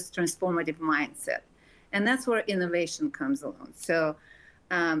continuous transformative mindset. And that's where innovation comes along. So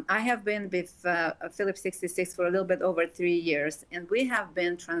I have been with Phillips 66 for a little bit over 3 years, and we have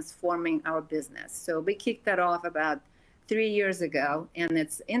been transforming our business. So we kicked that off about 3 years ago, and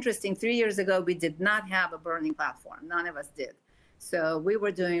it's interesting, 3 years ago, we did not have a burning platform. None of us did. So we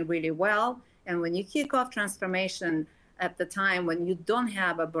were doing really well, and when you kick off transformation at the time when you don't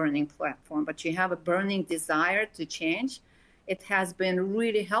have a burning platform, but you have a burning desire to change, it has been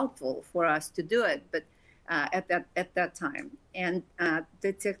really helpful for us to do it. But at that time. And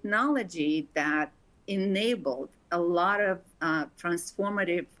the technology that enabled a lot of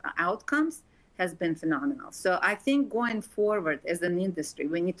transformative outcomes has been phenomenal. So I think going forward as an industry,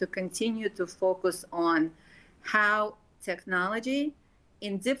 we need to continue to focus on how technology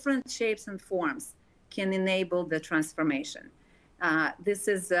in different shapes and forms can enable the transformation. This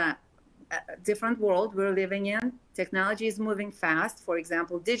is a different world we're living in. Technology is moving fast. For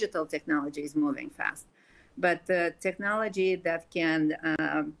example, digital technology is moving fast. But the technology that can,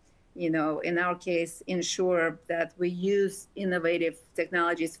 in our case, ensure that we use innovative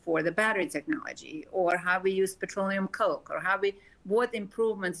technologies for the battery technology, or how we use petroleum coke, or what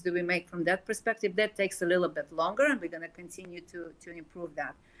improvements do we make from that perspective, that takes a little bit longer, and we're going to continue to improve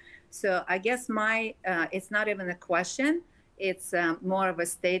that. So I guess it's not even a question. It's more of a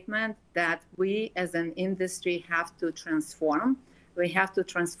statement that we as an industry have to transform. We have to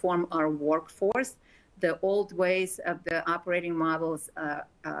transform our workforce. The old ways of the operating models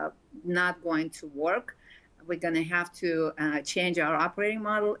are not going to work. We're going to have to change our operating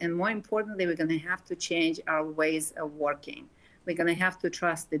model. And more importantly, we're going to have to change our ways of working. We're going to have to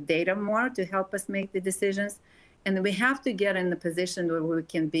trust the data more to help us make the decisions. And we have to get in the position where we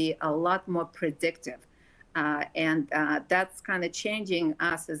can be a lot more predictive. And that's kind of changing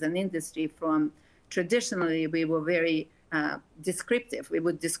us as an industry from traditionally we were very descriptive. We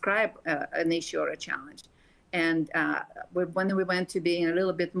would describe an issue or a challenge. And when we went to being a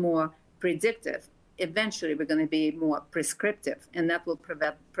little bit more predictive, eventually we're going to be more prescriptive. And that will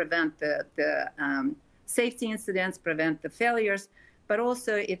prevent the safety incidents, prevent the failures, but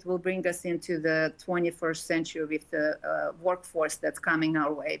also it will bring us into the 21st century with the workforce that's coming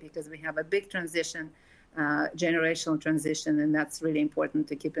our way, because we have a big transition, generational transition, and that's really important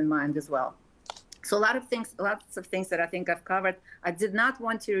to keep in mind as well. So lots of things that I think I've covered. I did not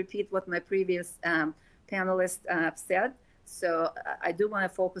want to repeat what my previous panelists said, So I do want to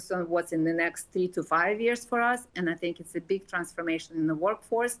focus on what's in the next 3 to 5 years for us. And I think it's a big transformation in the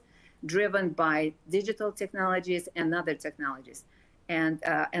workforce driven by digital technologies and other technologies. And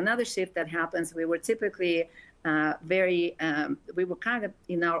another shift that happens, we were typically we were kind of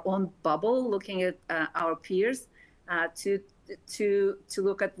in our own bubble looking at our peers to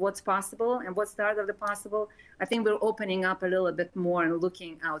look at what's possible and what's the art of the possible. I think we're opening up a little bit more and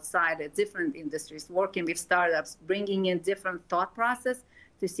looking outside at different industries, working with startups, bringing in different thought process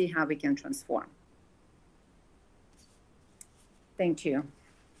to see how we can transform. Thank you.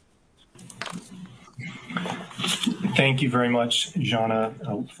 Thank you very much, Jana.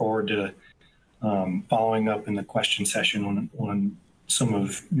 I look forward to following up in the question session on some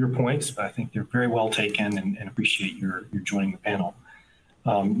of your points, but I think they're very well taken and appreciate your joining the panel.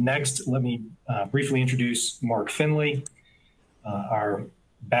 Next, let me briefly introduce Mark Finley, our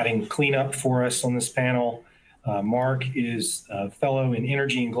batting cleanup for us on this panel. Mark is a fellow in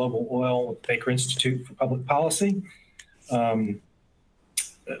energy and global oil with the Baker Institute for Public Policy.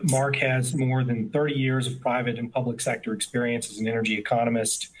 Mark has more than 30 years of private and public sector experience as an energy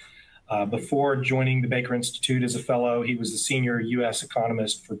economist. Before joining the Baker Institute as a fellow, he was a senior U.S.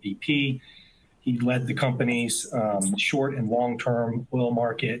 economist for BP. He led the company's short and long-term oil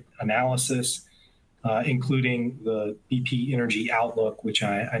market analysis, including the BP Energy Outlook, which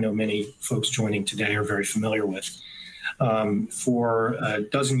I know many folks joining today are very familiar with. For a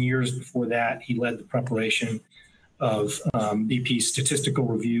dozen years before that, he led the preparation of BP's statistical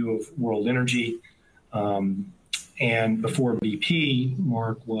review of world energy. And before BP,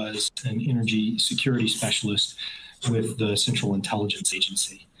 Mark was an energy security specialist with the Central Intelligence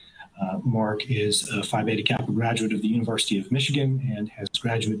Agency. Mark is a Phi Beta Kappa graduate of the University of Michigan and has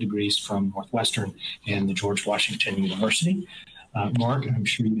graduate degrees from Northwestern and the George Washington University. Mark, I'm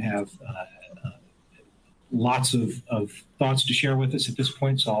sure you have lots of thoughts to share with us at this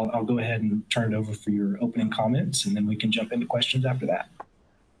point, so I'll go ahead and turn it over for your opening comments, and then we can jump into questions after that.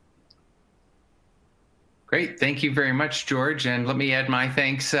 Great. Thank you very much, George. And let me add my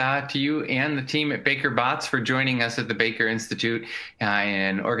thanks to you and the team at Baker Botts for joining us at the Baker Institute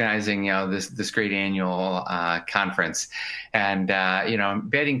and organizing this great annual conference. And,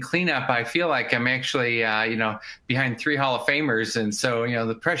 batting cleanup, I feel like I'm actually, behind 3 Hall of Famers. And so,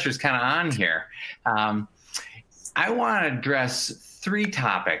 the pressure's kind of on here. I want to address 3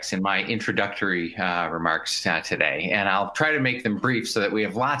 topics in my introductory remarks today, and I'll try to make them brief so that we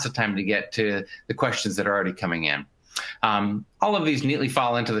have lots of time to get to the questions that are already coming in. All of these neatly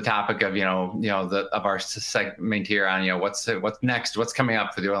fall into the topic of of our segment here on what's next, what's coming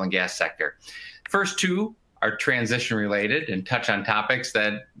up for the oil and gas sector. First 2 are transition related and touch on topics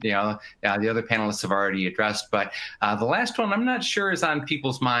that the other panelists have already addressed, but the last one I'm not sure is on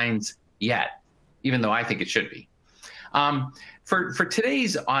people's minds yet, even though I think it should be. For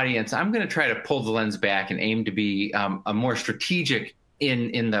today's audience, I'm going to try to pull the lens back and aim to be a more strategic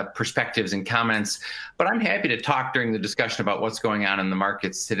in the perspectives and comments, but I'm happy to talk during the discussion about what's going on in the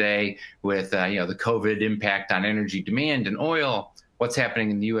markets today with the COVID impact on energy demand and oil, what's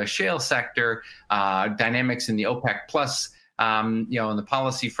happening in the U.S. shale sector, dynamics in the OPEC plus, on the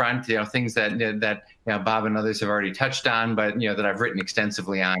policy front, things that Bob and others have already touched on, but that I've written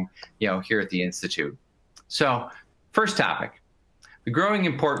extensively on here at the Institute. So, first topic. The growing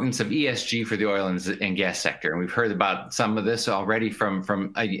importance of ESG for the oil and gas sector. And we've heard about some of this already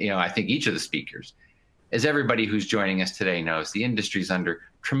from I think each of the speakers. As everybody who's joining us today knows, the industry is under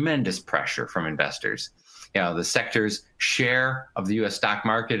tremendous pressure from investors. The sector's share of the U.S. stock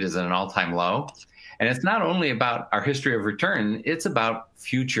market is at an all-time low. And it's not only about our history of return, it's about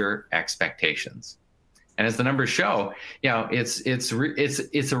future expectations. And as the numbers show,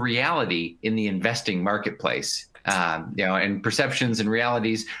 it's a reality in the investing marketplace. And perceptions and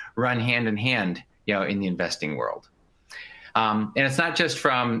realities run hand in hand, in the investing world. And it's not just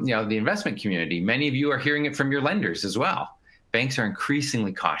from, the investment community. Many of you are hearing it from your lenders as well. Banks are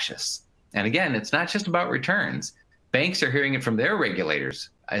increasingly cautious. And again, it's not just about returns. Banks are hearing it from their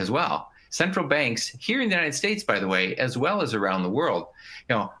regulators as well. Central banks here in the United States, by the way, as well as around the world,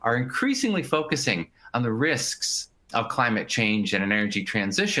 are increasingly focusing on the risks of climate change and an energy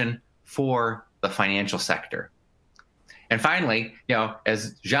transition for the financial sector. And finally,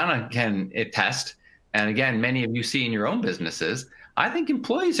 as Jana can attest, and again, many of you see in your own businesses, I think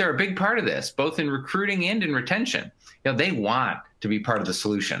employees are a big part of this, both in recruiting and in retention. They want to be part of the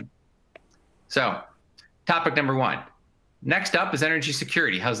solution. So, topic number 1. Next up is energy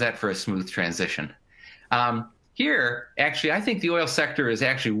security. How's that for a smooth transition? Here, actually, I think the oil sector is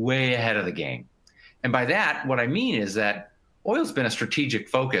actually way ahead of the game. And by that, what I mean is that oil's been a strategic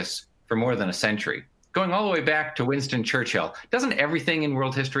focus for more than a century. going all the way back to Winston Churchill. Doesn't everything in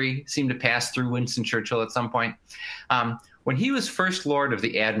world history seem to pass through Winston Churchill at some point? When he was First Lord of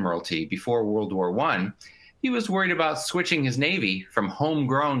the Admiralty before World War I, he was worried about switching his Navy from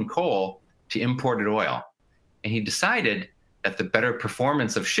homegrown coal to imported oil. And he decided that the better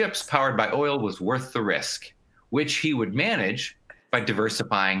performance of ships powered by oil was worth the risk, which he would manage by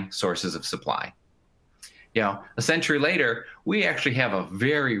diversifying sources of supply. You know, a century later, we actually have a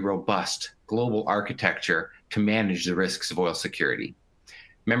very robust global architecture to manage the risks of oil security.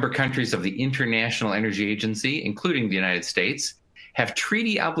 Member countries of the International Energy Agency, including the United States, have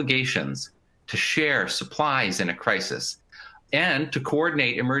treaty obligations to share supplies in a crisis and to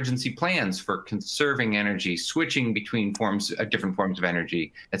coordinate emergency plans for conserving energy, switching between different forms of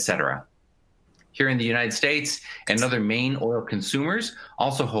energy, etc. Here in the United States and other main oil consumers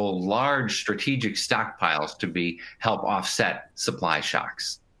also hold large strategic stockpiles to help offset supply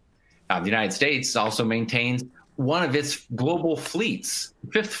shocks. The United States also maintains one of its global fleets,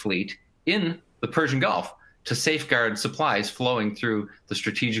 Fifth Fleet, in the Persian Gulf to safeguard supplies flowing through the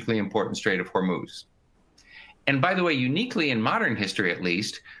strategically important Strait of Hormuz. And by the way, uniquely in modern history at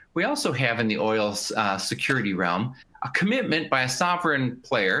least, we also have in the oil security realm a commitment by a sovereign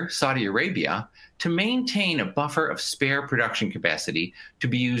player, Saudi Arabia, to maintain a buffer of spare production capacity to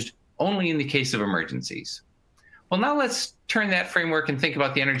be used only in the case of emergencies. Well, now let's turn that framework and think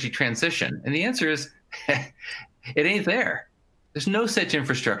about the energy transition. And the answer is, it ain't there. There's no such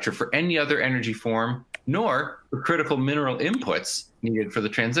infrastructure for any other energy form, nor for critical mineral inputs needed for the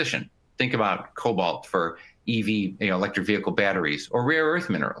transition. Think about cobalt for EV, electric vehicle batteries, or rare earth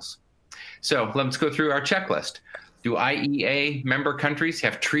minerals. So let's go through our checklist. Do IEA member countries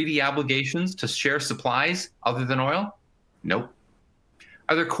have treaty obligations to share supplies other than oil? Nope.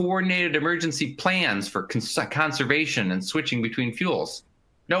 Are there coordinated emergency plans for conservation and switching between fuels?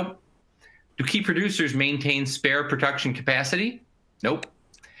 Nope. Do key producers maintain spare production capacity? Nope.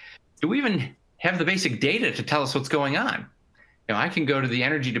 Do we even have the basic data to tell us what's going on? I can go to the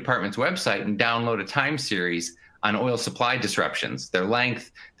Energy Department's website and download a time series on oil supply disruptions, their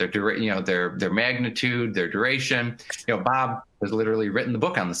length, their magnitude, their duration. Bob has literally written the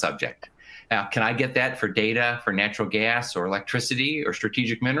book on the subject. Now, can I get that for data for natural gas or electricity or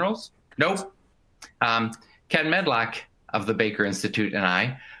strategic minerals? Nope. Ken Medlock of the Baker Institute and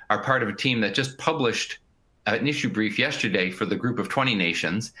I are part of a team that just published an issue brief yesterday for the Group of 20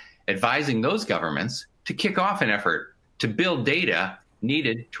 nations, advising those governments to kick off an effort to build data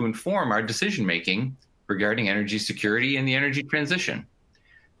needed to inform our decision-making regarding energy security and the energy transition.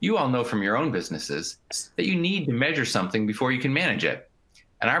 You all know from your own businesses that you need to measure something before you can manage it.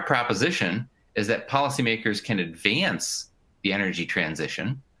 And our proposition is that policymakers can advance the energy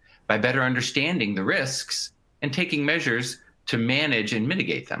transition by better understanding the risks and taking measures to manage and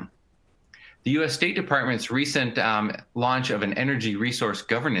mitigate them. The U.S. State Department's recent launch of an energy resource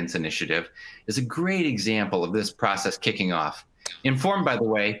governance initiative is a great example of this process kicking off, informed, by the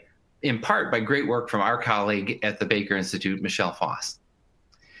way, in part by great work from our colleague at the Baker Institute, Michelle Foss.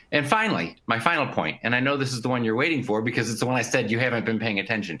 And finally, my final point, and I know this is the one you're waiting for because it's the one I said you haven't been paying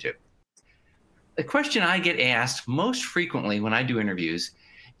attention to. The question I get asked most frequently when I do interviews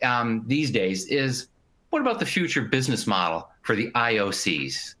these days is, what about the future business model for the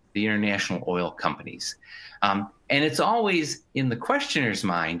IOCs? The international oil companies. And it's always in the questioner's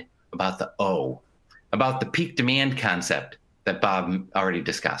mind about the O, about the peak demand concept that Bob already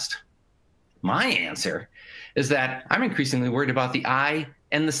discussed. My answer is that I'm increasingly worried about the I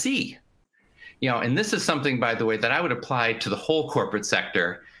and the C. And this is something, by the way, that I would apply to the whole corporate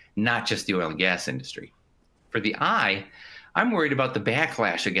sector, not just the oil and gas industry. For the I, I'm worried about the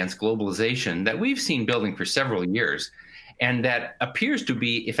backlash against globalization that we've seen building for several years, and that appears to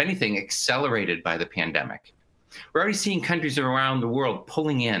be, if anything, accelerated by the pandemic. We're already seeing countries around the world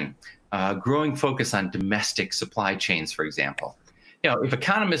pulling in, growing focus on domestic supply chains, for example. If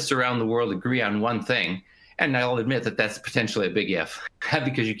economists around the world agree on one thing, and I'll admit that that's potentially a big if,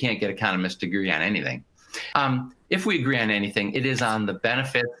 because you can't get economists to agree on anything. If we agree on anything, it is on the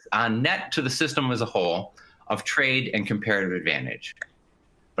benefits, on net to the system as a whole, of trade and comparative advantage.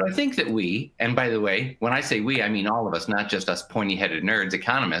 But I think that we, and by the way, when I say we, I mean all of us, not just us pointy-headed nerds,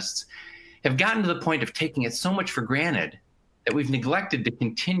 economists, have gotten to the point of taking it so much for granted that we've neglected to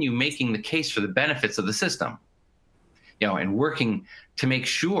continue making the case for the benefits of the system, and working to make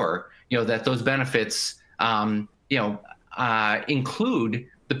sure, that those benefits, include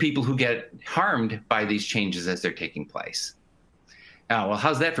the people who get harmed by these changes as they're taking place. Well,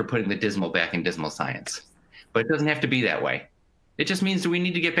 how's that for putting the dismal back in dismal science? But it doesn't have to be that way. It just means that we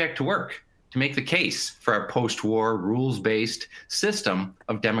need to get back to work to make the case for our post-war, rules-based system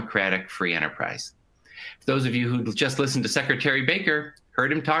of democratic free enterprise. For those of you who just listened to Secretary Baker,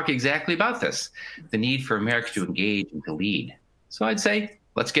 heard him talk exactly about this, the need for America to engage and to lead. So I'd say,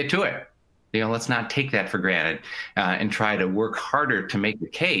 let's get to it. Let's not take that for granted and try to work harder to make the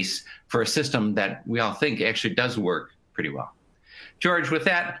case for a system that we all think actually does work pretty well. George, with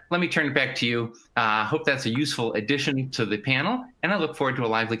that, let me turn it back to you. Hope that's a useful addition to the panel, and I look forward to a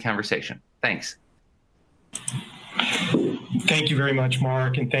lively conversation. Thanks. Thank you very much,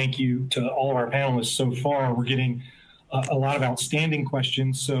 Mark, and thank you to all of our panelists so far. We're getting a lot of outstanding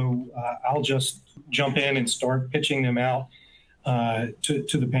questions, so I'll just jump in and start pitching them out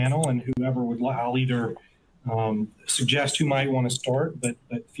to the panel, and whoever would, I'll either suggest who might want to start, but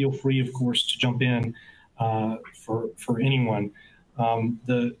feel free, of course, to jump in for anyone.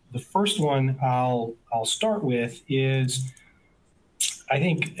 The first one I'll start with is, I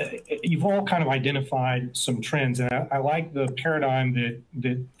think you've all kind of identified some trends, and I like the paradigm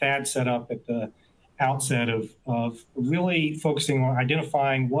that Thad set up at the outset of really focusing on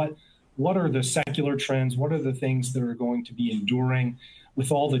identifying what are the secular trends, what are the things that are going to be enduring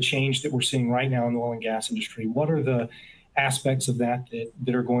with all the change that we're seeing right now in the oil and gas industry. What are the aspects of that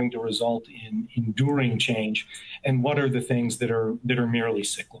are going to result in enduring change, and what are the things that are merely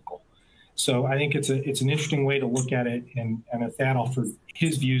cyclical? So I think it's an interesting way to look at it, and if Thad offered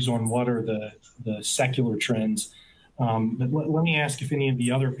his views on what are the secular trends. But let me ask if any of the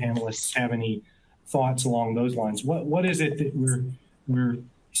other panelists have any thoughts along those lines. What is it that we're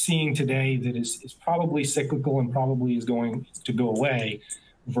seeing today that is probably cyclical and probably is going to go away,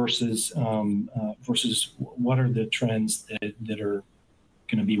 versus what are the trends that are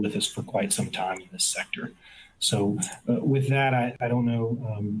going to be with us for quite some time in this sector? So with that, I don't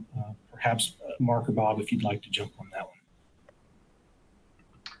know, perhaps Mark or Bob, if you'd like to jump on that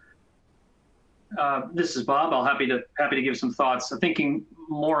one. This is Bob. I'll happy to give some thoughts. Thinking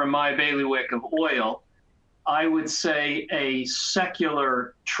more in my bailiwick of oil, I would say a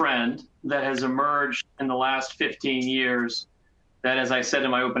secular trend that has emerged in the last 15 years that, as I said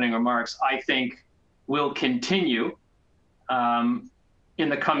in my opening remarks, I think will continue in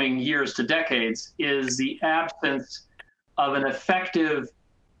the coming years to decades, is the absence of an effective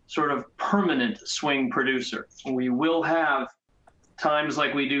sort of permanent swing producer. We will have times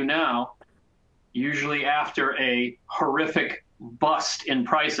like we do now, usually after a horrific bust in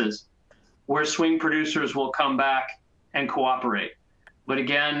prices, where swing producers will come back and cooperate. But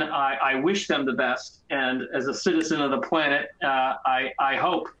again, I wish them the best. And as a citizen of the planet, I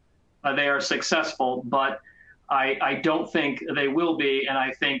hope they are successful, but I don't think they will be. And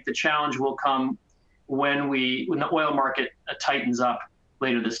I think the challenge will come when the oil market tightens up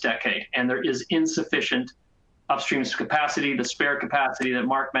later this decade. And there is insufficient upstream capacity. The spare capacity that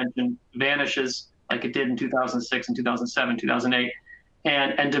Mark mentioned vanishes like it did in 2006 and 2007, 2008.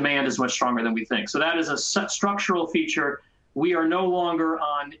 And demand is much stronger than we think. So that is a structural feature. We are no longer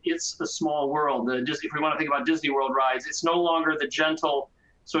on It's a Small World. If we want to think about Disney World rides, it's no longer the gentle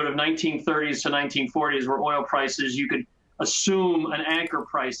sort of 1930s to 1940s where oil prices, you could assume an anchor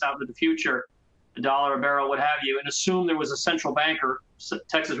price out into the future, $1 a barrel, what have you, and assume there was a central banker,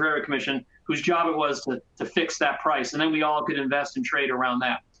 Texas Railroad Commission, whose job it was to fix that price. And then we all could invest and trade around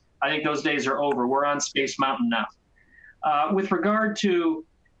that. I think those days are over. We're on Space Mountain now. With regard to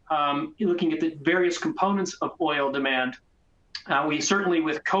looking at the various components of oil demand, we certainly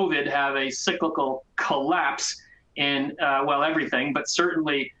with COVID have a cyclical collapse in, well, everything, but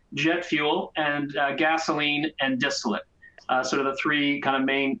certainly jet fuel and gasoline and distillate, sort of the three kind of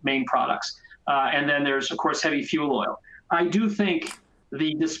main products. And then there's, of course, heavy fuel oil. I do think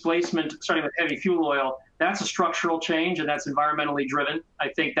the displacement, starting with heavy fuel oil, that's a structural change and that's environmentally driven. I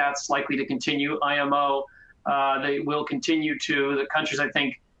think that's likely to continue. IMO, they will continue to, the countries, I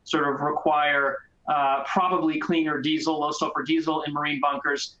think, sort of require probably cleaner diesel, low sulfur diesel in marine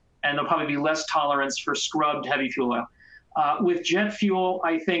bunkers, and there'll probably be less tolerance for scrubbed heavy fuel oil. With jet fuel,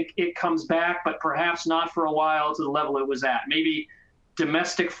 I think it comes back, but perhaps not for a while to the level it was at. Maybe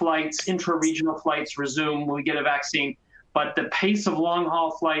domestic flights, intra-regional flights resume when we get a vaccine, but the pace of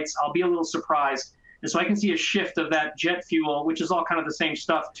long-haul flights, I'll be a little surprised. And so I can see a shift of that jet fuel, which is all kind of the same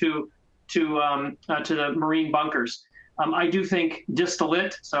stuff, to the marine bunkers. I do think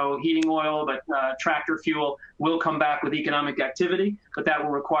distillate, so heating oil, but tractor fuel, will come back with economic activity, but that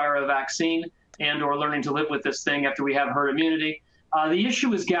will require a vaccine and or learning to live with this thing after we have herd immunity. The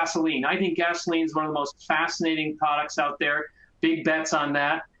issue is gasoline. I think gasoline is one of the most fascinating products out there. Big bets on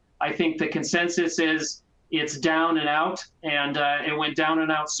that. I think the consensus is it's down and out, and it went down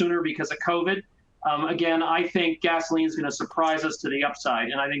and out sooner because of COVID. Again, I think gasoline is going to surprise us to the upside,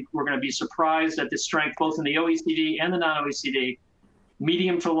 and I think we're going to be surprised at the strength both in the OECD and the non-OECD.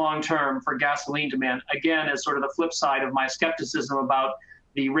 medium to long term for gasoline demand, again, as sort of the flip side of my skepticism about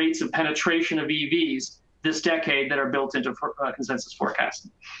the rates of penetration of EVs this decade that are built into consensus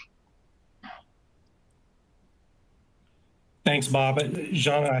forecasting. Thanks, Bob.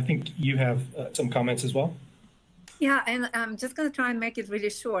 Jana, I think you have some comments as well. Yeah, and I'm just going to try and make it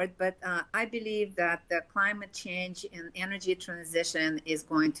really short, but I believe that the climate change and energy transition is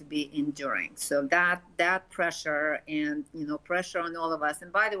going to be enduring. So that pressure and, pressure on all of us.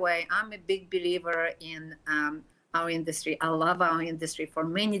 And by the way, I'm a big believer in our industry. I love our industry for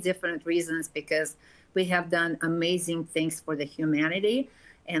many different reasons, because we have done amazing things for the humanity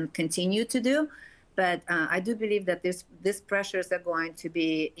and continue to do. But I do believe that these pressures are going to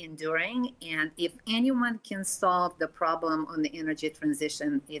be enduring. And if anyone can solve the problem on the energy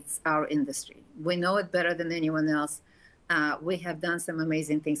transition, it's our industry. We know it better than anyone else. We have done some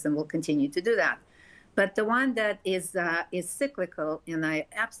amazing things and will continue to do that. But the one that is cyclical, and I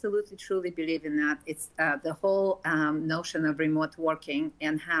absolutely truly believe in that, it's the whole notion of remote working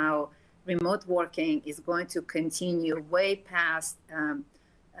and how remote working is going to continue way past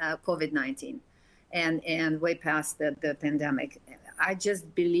COVID-19. And way past the pandemic. I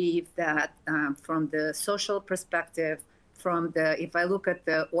just believe that from the social perspective, if I look at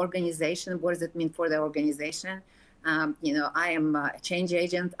the organization, what does it mean for the organization? I am a change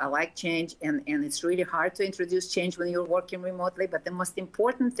agent. I like change, and it's really hard to introduce change when you're working remotely. But the most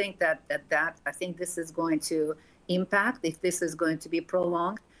important thing that I think this is going to impact, if this is going to be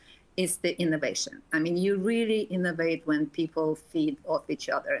prolonged, is the innovation. I mean, you really innovate when people feed off each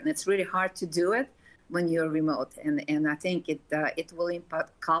other, and it's really hard to do it when you're remote. And I think it will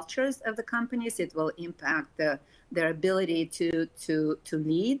impact cultures of the companies. It will impact their ability to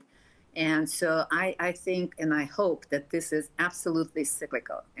lead. And so I think and I hope that this is absolutely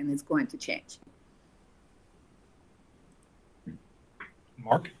cyclical and it's going to change.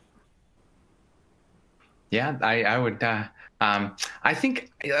 Mark? Yeah, I would. I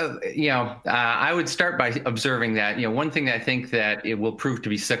think, I would start by observing that, one thing that I think that it will prove to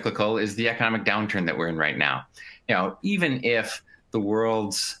be cyclical is the economic downturn that we're in right now. Even if the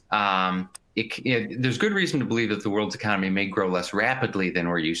world's, there's good reason to believe that the world's economy may grow less rapidly than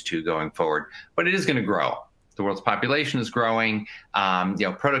we're used to going forward, but it is going to grow. The world's population is growing,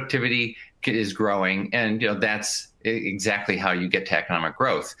 productivity is growing, and that's exactly how you get to economic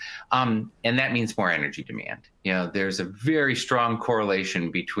growth. And that means more energy demand. There's a very strong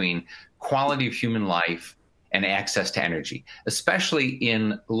correlation between quality of human life and access to energy, especially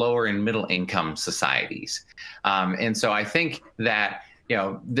in lower and middle income societies. And so I think that,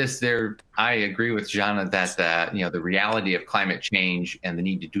 I agree with Jana that the reality of climate change and the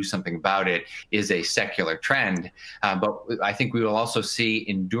need to do something about it is a secular trend. But I think we will also see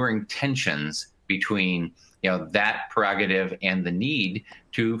enduring tensions between that prerogative and the need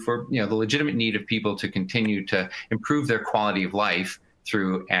for the legitimate need of people to continue to improve their quality of life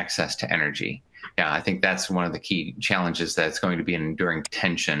through access to energy. Yeah, I think that's one of the key challenges that's going to be an enduring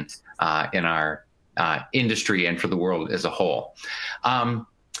tension in our industry and for the world as a whole.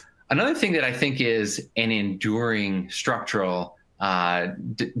 Another thing that I think is an enduring structural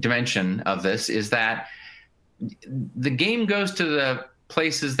dimension of this is that the game goes to the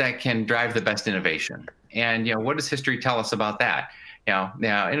places that can drive the best innovation. And what does history tell us about that? Now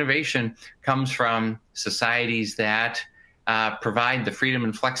innovation comes from societies that provide the freedom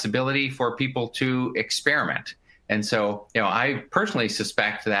and flexibility for people to experiment. And so, I personally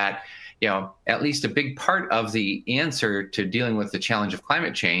suspect that, at least a big part of the answer to dealing with the challenge of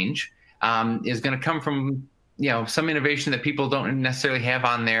climate change is going to come from, some innovation that people don't necessarily have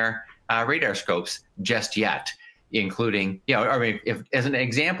on their radar scopes just yet, including, if, as an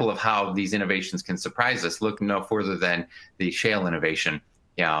example of how these innovations can surprise us, look no further than the shale innovation,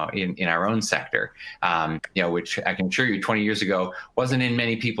 in our own sector, which I can assure you 20 years ago wasn't in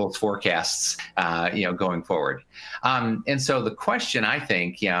many people's forecasts, going forward. And so the question, I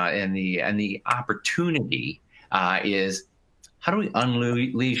think, and the opportunity is, how do we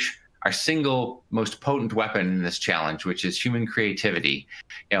unleash our single most potent weapon in this challenge, which is human creativity,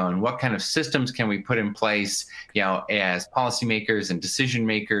 and what kind of systems can we put in place, as policymakers and decision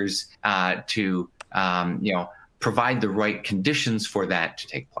makers to, provide the right conditions for that to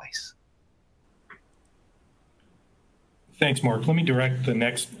take place. Thanks, Mark. Let me direct the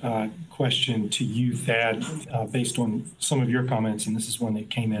next question to you, Thad, based on some of your comments, and this is one that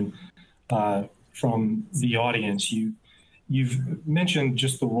came in from the audience. You've mentioned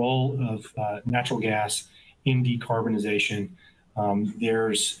just the role of natural gas in decarbonization.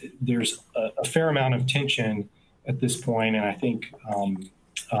 There's a fair amount of tension at this point, and I think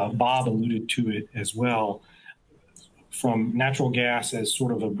Bob alluded to it as well. from natural gas as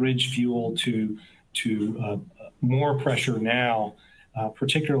sort of a bridge fuel to more pressure now,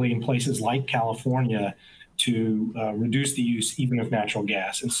 particularly in places like California, to reduce the use even of natural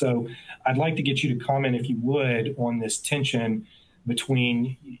gas. And so I'd like to get you to comment, if you would, on this tension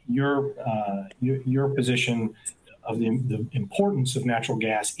between your position of the importance of natural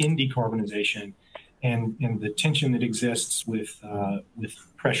gas in decarbonization and the tension that exists with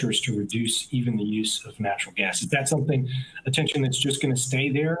pressures to reduce even the use of natural gas. Is that a tension that's just going to stay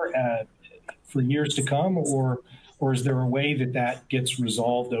there for years to come, or is there a way that gets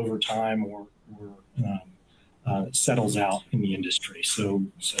resolved over time or settles out in the industry? So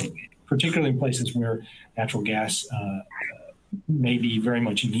particularly in places where natural gas may be very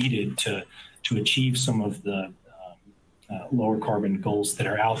much needed to achieve some of the lower carbon goals that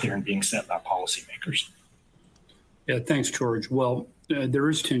are out there and being set by policymakers. Yeah, thanks, George. Well, there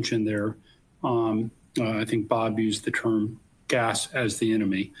is tension there. I think Bob used the term gas as the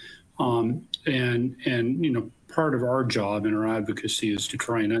enemy. And part of our job and our advocacy is to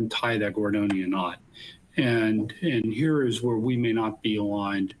try and untie that Gordian knot. And here is where we may not be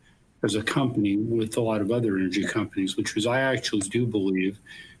aligned as a company with a lot of other energy companies, which is I actually do believe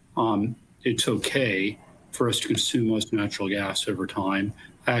it's okay for us to consume less natural gas over time.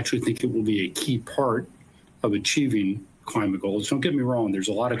 I actually think it will be a key part of achieving climate goals. Don't get me wrong, there's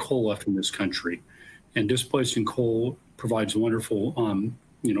a lot of coal left in this country, and displacing coal provides wonderful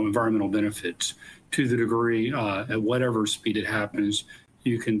environmental benefits to the degree at whatever speed it happens.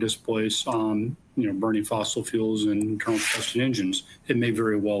 You can displace burning fossil fuels and internal combustion engines. It may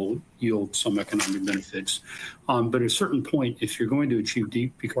very well yield some economic benefits. But at a certain point, if you're going to achieve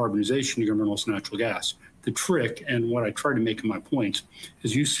deep decarbonization, you're going to run less natural gas. The trick, and what I try to make in my points,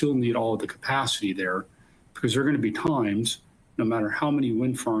 is you still need all of the capacity there, because there are going to be times, no matter how many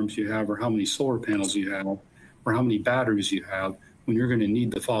wind farms you have or how many solar panels you have or how many batteries you have, when you're going to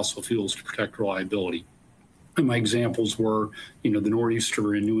need the fossil fuels to protect reliability. And my examples were, the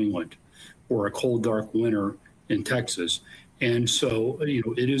nor'easter in New England or a cold, dark winter in Texas. And so,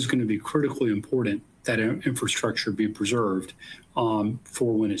 it is going to be critically important that infrastructure be preserved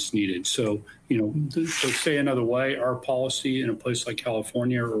for when it's needed. So, to say another way, our policy in a place like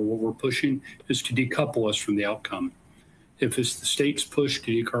California, or what we're pushing, is to decouple us from the outcome. If it's the state's push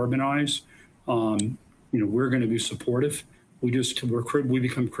to decarbonize, we're going to be supportive. We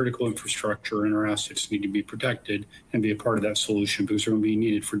become critical infrastructure, and our assets need to be protected and be a part of that solution, because they're going to be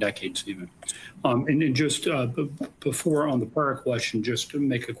needed for decades even. And just before on the prior question, just to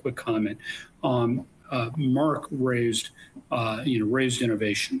make a quick comment, Mark raised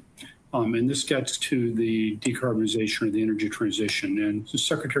innovation. And this gets to the decarbonization or the energy transition. And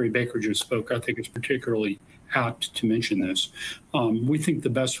Secretary Baker just spoke. I think it's particularly apt to mention this. We think the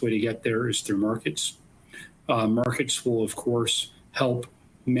best way to get there is through markets. Markets will, of course, help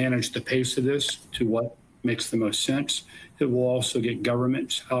manage the pace of this to what makes the most sense. It will also get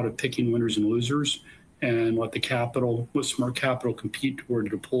governments out of picking winners and losers and let smart capital compete toward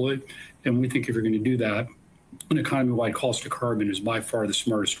deploy. And we think if you're going to do that, an economy-wide cost of carbon is by far the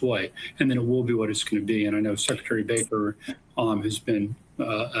smartest way. And then it will be what it's going to be. And I know Secretary Baker has been,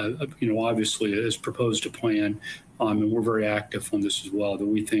 obviously has proposed a plan, and we're very active on this as well, that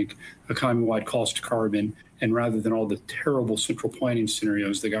we think economy-wide cost of carbon, and rather than all the terrible central planning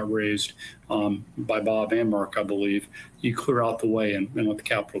scenarios that got raised by Bob and Mark, I believe, you clear out the way and let the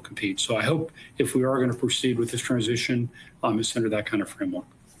capital compete. So I hope if we are going to proceed with this transition, it's under that kind of framework.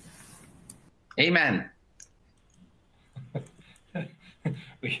 Amen.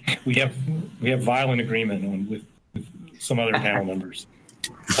 We have violent agreement with some other panel members.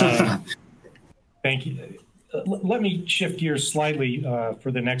 Thank you. Let me shift gears slightly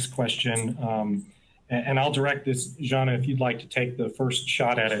for the next question, and I'll direct this, Jana, if you'd like to take the first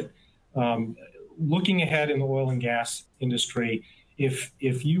shot at it. Looking ahead in the oil and gas industry, if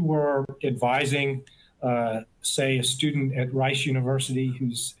you were advising, say, a student at Rice University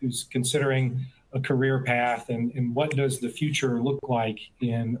who's considering a career path and what does the future look like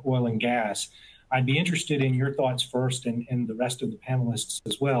in oil and gas, I'd be interested in your thoughts first, and the rest of the panelists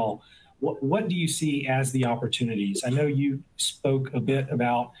as well. What do you see as the opportunities? I know you spoke a bit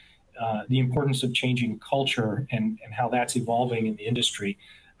about the importance of changing culture and how that's evolving in the industry.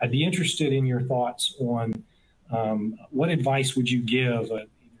 I'd be interested in your thoughts on what advice would you give a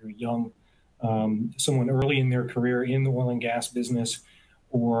young, someone early in their career in the oil and gas business,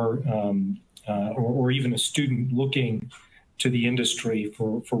 or even a student looking to the industry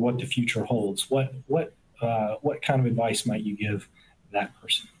for what the future holds? What kind of advice might you give that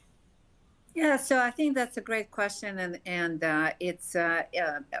person? Yeah, so I think that's a great question, and it's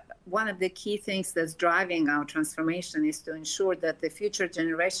one of the key things that's driving our transformation is to ensure that the future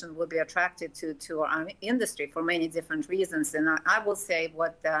generation will be attracted to our industry for many different reasons. And I will say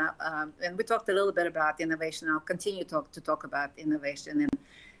what, and we talked a little bit about innovation. I'll continue to talk about innovation, and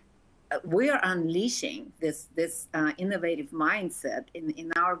we are unleashing this innovative mindset in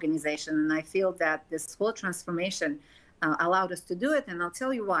our organization, and I feel that this whole transformation allowed us to do it. And I'll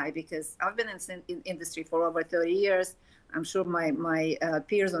tell you why, because I've been in industry for over 30 years. I'm sure my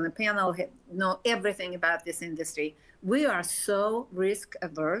peers on the panel know everything about this industry. We are so risk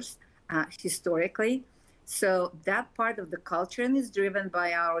averse historically. So that part of the culture is driven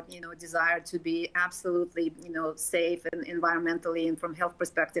by our, desire to be absolutely, safe and environmentally and from health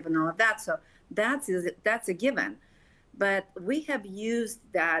perspective and all of that. So that's a given. But we have used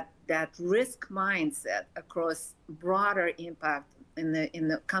that risk mindset across broader impact in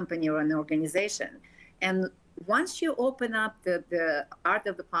the company or an organization. And once you open up the art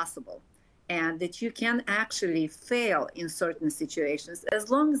of the possible, and that you can actually fail in certain situations, as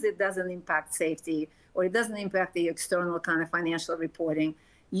long as it doesn't impact safety or it doesn't impact the external kind of financial reporting,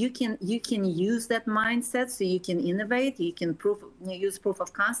 you can use that mindset so you can innovate, you can use proof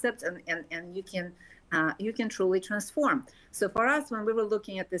of concept, and you can truly transform. So for us, when we were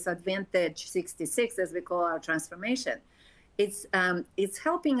looking at this Advantage 66, as we call our transformation, it's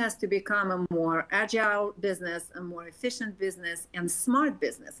helping us to become a more agile business, a more efficient business, and smart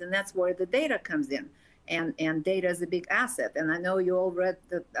business. And that's where the data comes in. And data is a big asset. And I know you all read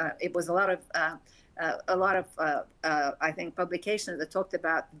that it was a lot of I think publications that talked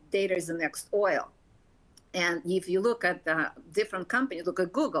about data is the next oil. And if you look at different companies, look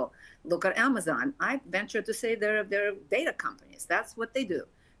at Google, look at Amazon, I venture to say they're data companies. That's what they do.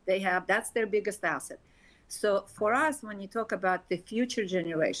 That's their biggest asset. So for us, when you talk about the future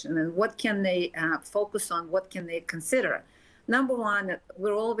generation and what can they focus on, what can they consider? Number one,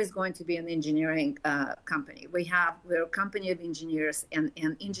 we're always going to be an engineering company. We're a company of engineers, and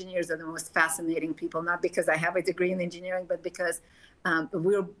engineers are the most fascinating people, not because I have a degree in engineering, but because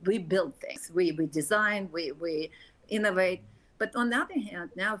we build things. We design, we innovate. But on the other hand,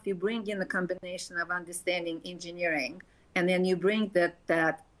 now if you bring in the combination of understanding engineering, and then you bring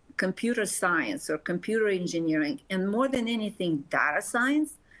that computer science or computer engineering, and more than anything, data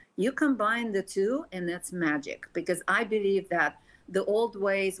science, you combine the two, and that's magic. Because I believe that the old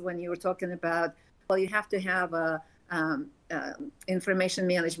ways, when you were talking about, well, you have to have a information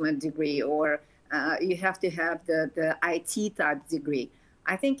management degree, or you have to have the IT type degree.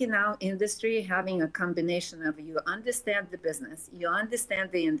 I think in our industry, having a combination of you understand the business, you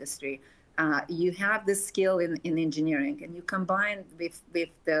understand the industry, you have the skill in engineering, and you combine with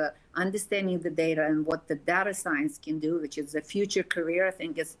the understanding the data and what the data science can do, which is a future career. I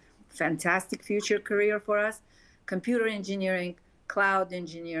think it's a fantastic future career for us. Computer engineering, cloud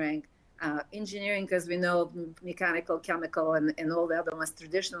engineering, engineering, as we know, mechanical, chemical, and all the other ones,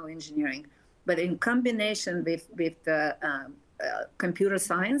 traditional engineering. But in combination with the computer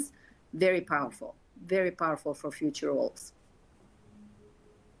science, very powerful for future roles.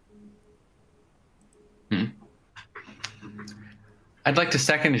 I'd like to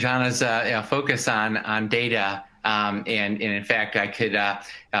second Jana's focus on data, and in fact, I could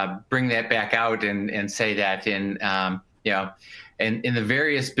bring that back out and say that in the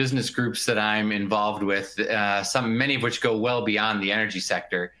various business groups that I'm involved with, many of which go well beyond the energy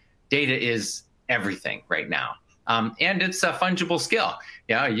sector, data is everything right now, and it's a fungible skill.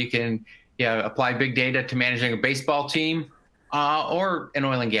 You can apply big data to managing a baseball team or an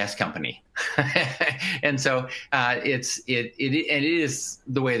oil and gas company. And so it is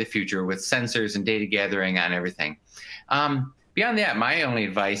the way of the future, with sensors and data gathering on everything. Beyond that, my only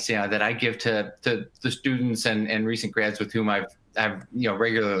advice that I give to the students and recent grads with whom I've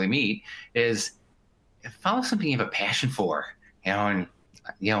regularly meet is follow something you have a passion for. And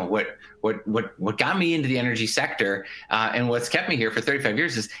what got me into the energy sector and what's kept me here for 35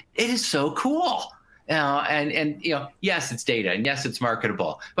 years is it is so cool. Yes, it's data, and yes, it's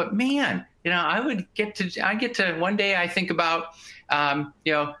marketable. But man, I get to one day I think about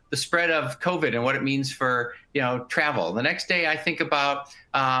the spread of COVID and what it means for travel. The next day I think about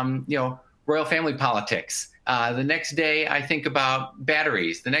royal family politics. The next day I think about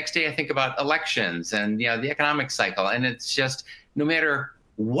batteries. The next day I think about elections and the economic cycle. And it's just, no matter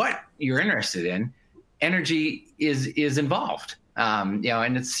what you're interested in, energy is involved.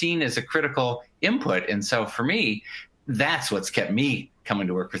 And it's seen as a critical input. And so for me, that's what's kept me coming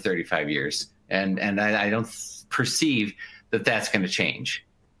to work for 35 years. And I don't perceive that that's going to change.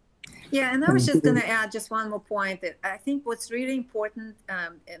 Yeah, and I was just going to add just one more point that I think what's really important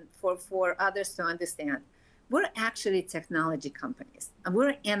and for others to understand, we're actually technology companies, and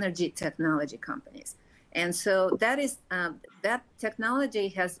we're energy technology companies. And so that is that technology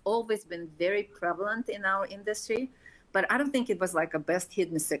has always been very prevalent in our industry, but I don't think it was like a best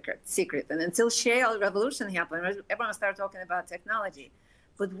hidden secret. And until shale revolution happened, everyone started talking about technology.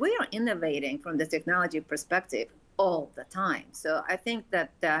 But we are innovating from the technology perspective all the time. So I think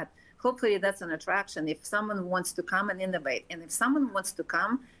that hopefully that's an attraction if someone wants to come and innovate. And if someone wants to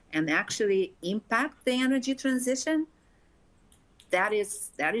come and actually impact the energy transition, that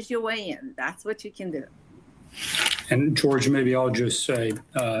is your way in. That's what you can do. And George, maybe I'll just say,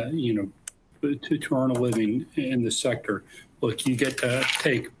 to earn a living in this sector, look, you get to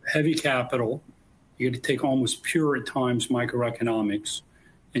take heavy capital, you get to take almost pure at times microeconomics,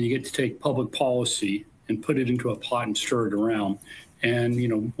 and you get to take public policy and put it into a pot and stir it around. And,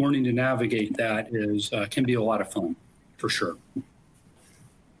 learning to navigate that can be a lot of fun, for sure.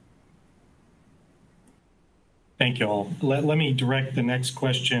 Thank you all. Let me direct the next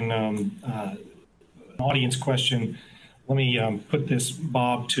question, audience question. Let me put this,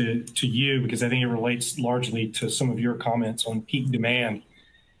 Bob, to you, because I think it relates largely to some of your comments on peak demand.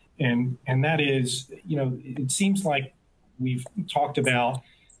 And that is, it seems like we've talked about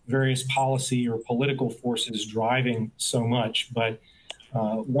various policy or political forces driving so much, but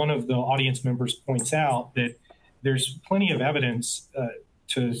one of the audience members points out that there's plenty of evidence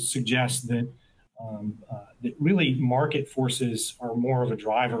to suggest that that really market forces are more of a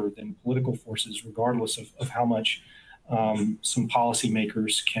driver than political forces, regardless of how much some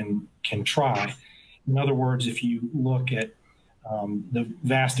policymakers can try. In other words, if you look at the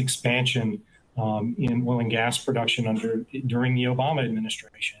vast expansion in oil and gas production during the Obama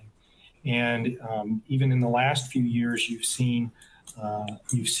administration, and even in the last few years, you've seen a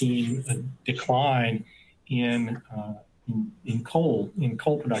decline in coal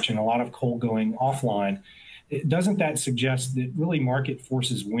production, a lot of coal going offline. Doesn't that suggest that really market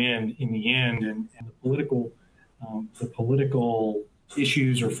forces win in the end, and the political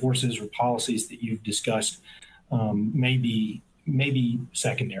issues or forces or policies that you've discussed may be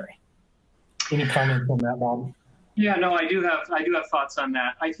secondary? Any comments on that, Bob? Yeah, no, I do have thoughts on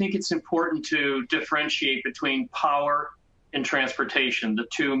that. I think it's important to differentiate between power and transportation, the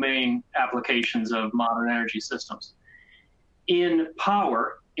two main applications of modern energy systems. In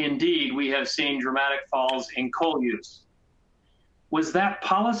power, indeed, we have seen dramatic falls in coal use. Was that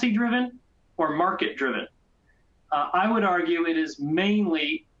policy-driven or market-driven? I would argue it is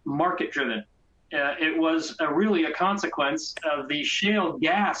mainly market-driven. It was really a consequence of the shale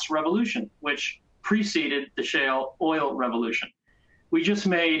gas revolution, which preceded the shale oil revolution. We just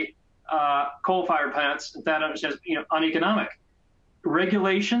made coal-fired plants that are just, uneconomic.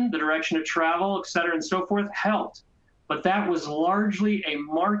 Regulation, the direction of travel, et cetera, and so forth helped. But that was largely a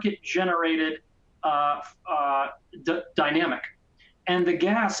market-generated dynamic. And the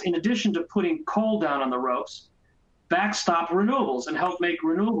gas, in addition to putting coal down on the ropes, backstopped renewables and helped make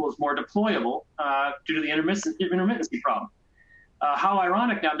renewables more deployable due to the intermittency problem. How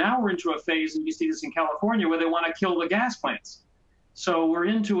ironic now we're into a phase, and you see this in California, where they want to kill the gas plants. So we're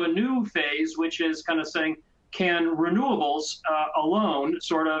into a new phase, which is kind of saying, can renewables alone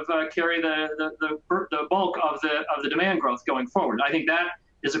sort of carry the bulk of the demand growth going forward? I think that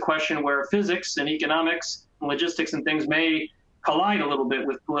is a question where physics and economics and logistics and things may collide a little bit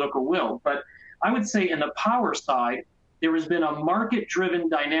with political will. But I would say in the power side, there has been a market-driven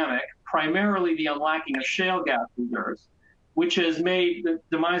dynamic, primarily the unlocking of shale gas reserves, which has made the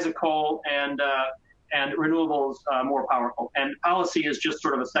demise of coal and renewables more powerful. And policy is just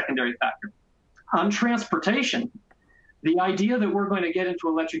sort of a secondary factor. On transportation, the idea that we're going to get into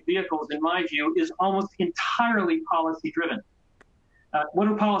electric vehicles, in my view, is almost entirely policy-driven. What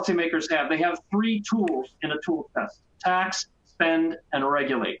do policymakers have? They have three tools in a tool chest: tax, spend, and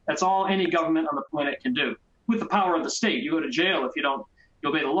regulate. That's all any government on the planet can do. With the power of the state, you go to jail if you don't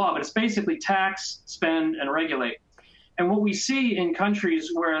obey the law, but it's basically tax, spend, and regulate. And what we see in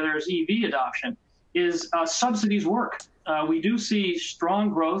countries where there's EV adoption is subsidies work. We do see strong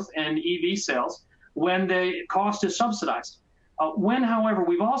growth in EV sales when the cost is subsidized. When, however,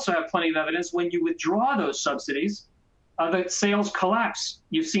 we've also have plenty of evidence when you withdraw those subsidies, that sales collapse.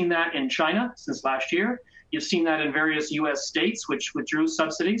 You've seen that in China since last year. You've seen that in various U.S. states which withdrew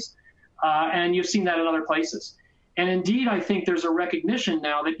subsidies, and you've seen that in other places. And indeed, I think there's a recognition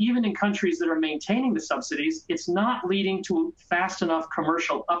now that even in countries that are maintaining the subsidies, it's not leading to fast enough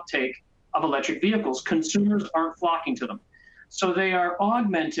commercial uptake of electric vehicles. Consumers aren't flocking to them. So they are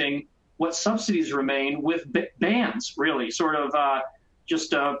augmenting what subsidies remain with bans, really, sort of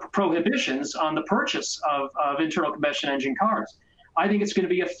prohibitions on the purchase of internal combustion engine cars. I think it's going to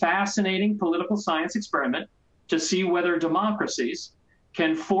be a fascinating political science experiment to see whether democracies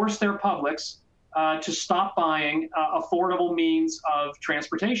can force their publics to stop buying affordable means of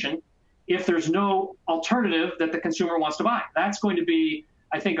transportation if there's no alternative that the consumer wants to buy. That's going to be,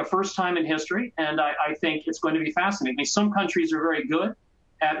 I think, a first time in history, and I think it's going to be fascinating. I mean, some countries are very good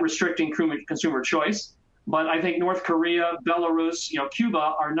at restricting consumer choice, but I think North Korea, Belarus, Cuba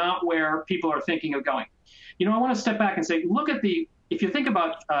are not where people are thinking of going. I want to step back and say, look at if you think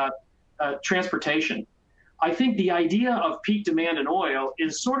about transportation, I think the idea of peak demand in oil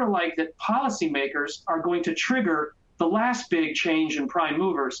is sort of like that policymakers are going to trigger the last big change in prime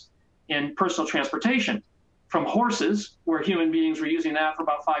movers in personal transportation, from horses, where human beings were using that for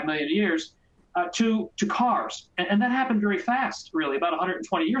about 5 million years, to cars. And that happened very fast, really, about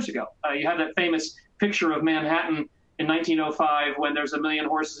 120 years ago. You have that famous picture of Manhattan in 1905 when there's 1 million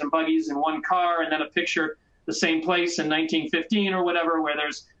horses and buggies in one car, and then a picture the same place in 1915 or whatever, where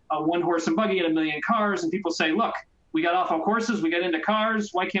there's one horse and buggy and 1 million cars, and people say, look, we got off of horses, we got into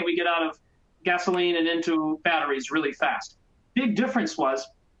cars, why can't we get out of gasoline and into batteries really fast? Big difference was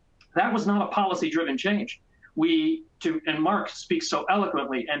that was not a policy-driven change. And Mark speaks so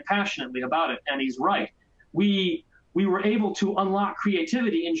eloquently and passionately about it, and he's right. We were able to unlock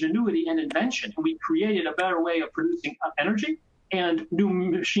creativity, ingenuity, and invention, and we created a better way of producing energy and new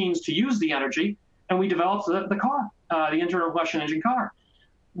machines to use the energy, and we developed the car, the internal combustion engine car.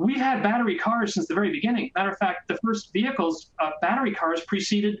 We've had battery cars since the very beginning. Matter of fact, the first vehicles, battery cars,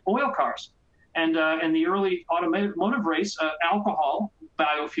 preceded oil cars. And in the early automotive race, alcohol,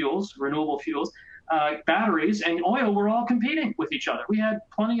 biofuels, renewable fuels, batteries, and oil were all competing with each other. We had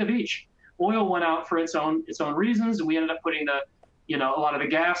plenty of each. Oil went out for its own reasons, and we ended up putting a lot of the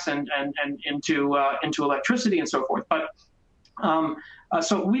gas and into electricity and so forth. But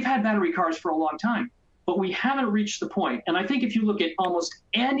so we've had battery cars for a long time. But we haven't reached the point. And I think if you look at almost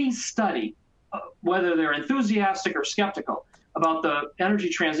any study, whether they're enthusiastic or skeptical about the energy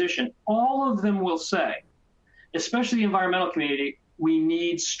transition, all of them will say, especially the environmental community, we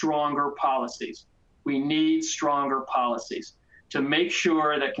need stronger policies. We need stronger policies to make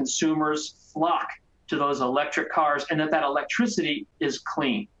sure that consumers flock to those electric cars and that electricity is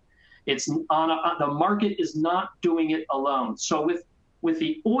clean. It's the market is not doing it alone. So with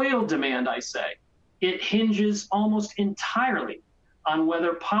the oil demand, I say, it hinges almost entirely on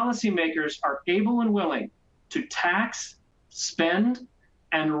whether policymakers are able and willing to tax, spend,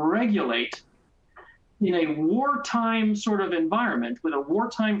 and regulate in a wartime sort of environment with a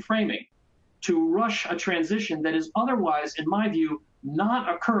wartime framing to rush a transition that is otherwise, in my view, not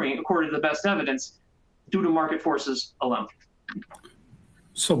occurring, according to the best evidence, due to market forces alone.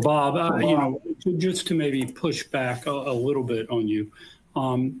 So, Bob, just to maybe push back a little bit on you,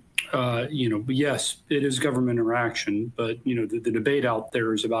 yes, it is government interaction, but the debate out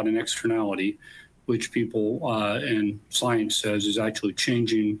there is about an externality, which people and science says is actually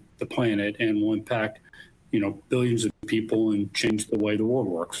changing the planet and will impact billions of people and change the way the world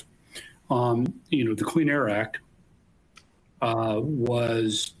works. The Clean Air Act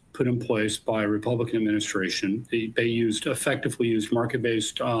was put in place by a Republican administration. They effectively used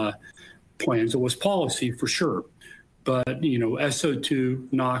market-based plans. It was policy for sure. But,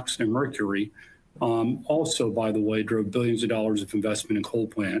 SO2, NOx, and mercury also, by the way, drove billions of dollars of investment in coal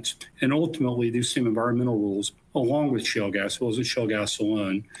plants. And ultimately, these same environmental rules, along with shale gas, it wasn't shale gas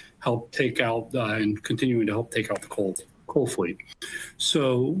alone, helped take out and continuing to help take out the coal fleet.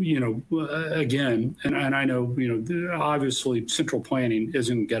 So, again, and I know, obviously central planning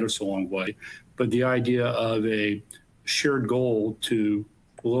isn't going to get us a long way, but the idea of a shared goal to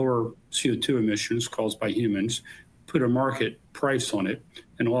lower CO2 emissions caused by humans, put a market price on it,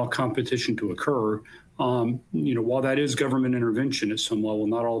 and allow competition to occur. While that is government intervention at some level,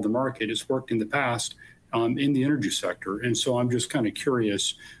 not all of the market, it's worked in the past in the energy sector. And so I'm just kind of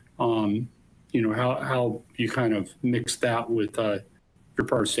curious, how you kind of mix that with your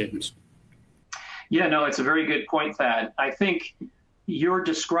prior statements. Yeah, no, it's a very good point, Thad. I think your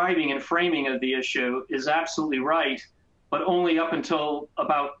describing and framing of the issue is absolutely right, but only up until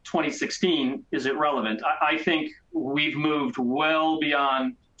about 2016 is it relevant. I think we've moved well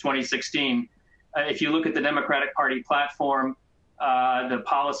beyond 2016. If you look at the Democratic Party platform, the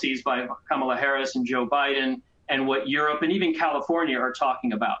policies by Kamala Harris and Joe Biden, and what Europe and even California are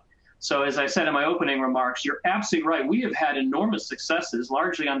talking about. So as I said in my opening remarks, you're absolutely right. We have had enormous successes,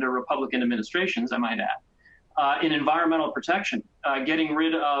 largely under Republican administrations, I might add, in environmental protection, getting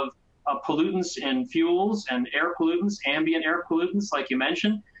rid of pollutants in fuels and air pollutants, ambient air pollutants, like you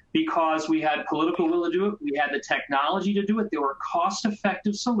mentioned, because we had political will to do it. We had the technology to do it. There were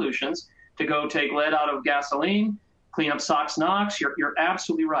cost-effective solutions to go take lead out of gasoline, clean up SOx, NOx. You're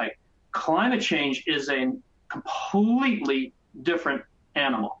absolutely right. Climate change is a completely different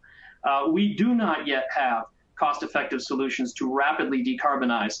animal. We do not yet have cost-effective solutions to rapidly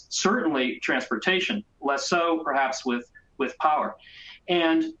decarbonize, certainly transportation, less so perhaps with power.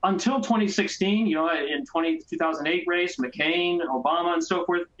 And until 2016, you know, in 2008 race, McCain, Obama, and so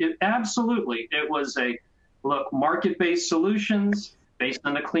forth, it was a, look, market-based solutions based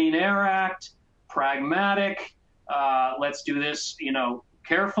on the Clean Air Act, pragmatic, let's do this, you know,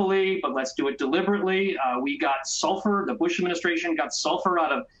 carefully, but let's do it deliberately. We got sulfur, the Bush administration got sulfur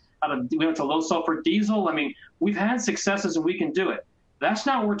out of, we went to low sulfur diesel. I mean, we've had successes and we can do it. That's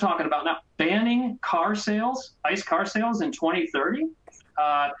not what we're talking about now. Banning car sales, ICE car sales in 2030,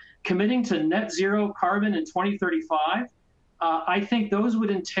 committing to net zero carbon in 2035. I think those would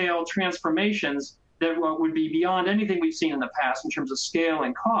entail transformations that would be beyond anything we've seen in the past in terms of scale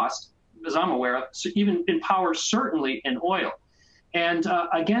and cost, as I'm aware of, so even in power, certainly in oil. And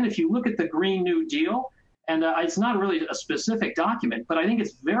again, if you look at the Green New Deal, and it's not really a specific document, but I think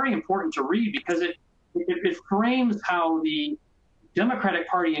it's very important to read because it frames how the Democratic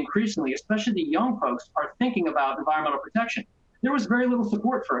Party increasingly, especially the young folks, are thinking about environmental protection. There was very little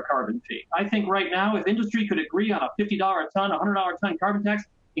support for a carbon fee. I think right now, if industry could agree on a $50 a ton, $100 a ton carbon tax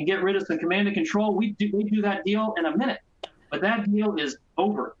and get rid of some command and control, we'd do that deal in a minute. But that deal is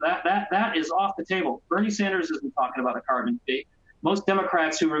over. That is off the table. Bernie Sanders isn't talking about a carbon fee. Most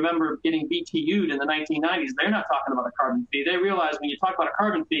Democrats who remember getting BTU'd in the 1990s, they're not talking about a carbon fee. They realize when you talk about a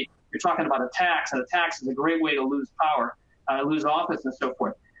carbon fee, you're talking about a tax, and a tax is a great way to lose power, lose office, and so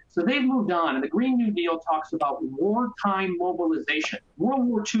forth. So they've moved on, and the Green New Deal talks about wartime mobilization. World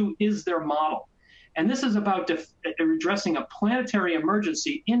War II is their model. And this is about addressing a planetary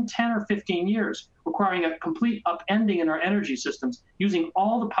emergency in 10 or 15 years, requiring a complete upending in our energy systems, using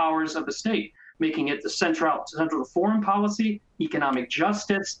all the powers of the state, making it the central to foreign policy, economic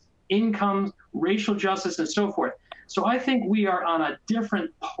justice, income, racial justice, and so forth. So I think we are on a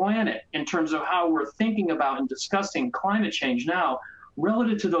different planet in terms of how we're thinking about and discussing climate change now,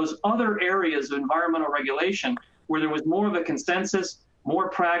 relative to those other areas of environmental regulation where there was more of a consensus, more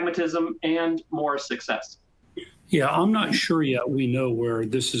pragmatism, and more success. Yeah, I'm not sure yet we know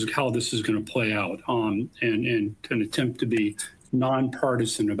how this is going to play out, and an attempt to be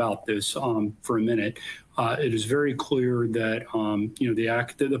nonpartisan about this for a minute. It is very clear that you know,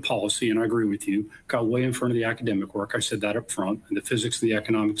 the policy, and I agree with you, got way in front of the academic work. I said that up front, and the physics and the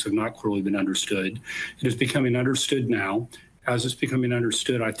economics have not clearly been understood. It is becoming understood now. As it's becoming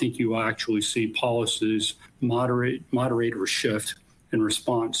understood, I think you will actually see policies moderate or shift in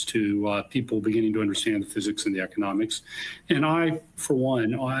response to people beginning to understand the physics and the economics. And I, for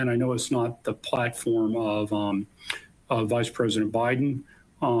one, and I know it's not the platform of Vice President Biden,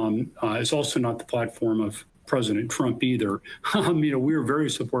 it's also not the platform of President Trump either. You know, we're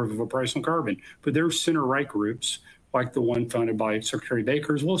very supportive of a price on carbon, but there are center-right groups like the one founded by Secretary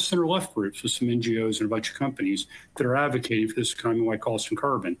Baker, as well as center-left groups with some NGOs and a bunch of companies that are advocating for this economy-wide cost on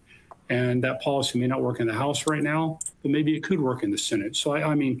carbon. And that policy may not work in the House right now, but maybe it could work in the Senate. So,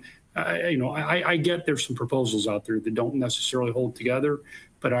 I mean, you know, I get there's some proposals out there that don't necessarily hold together,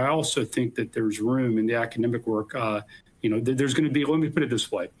 but I also think that there's room in the academic work. You know, there's going to be, let me put it this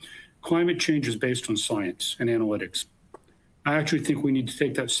way, climate change is based on science and analytics. I actually think we need to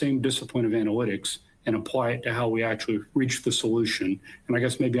take that same discipline of analytics and apply it to how we actually reach the solution. And I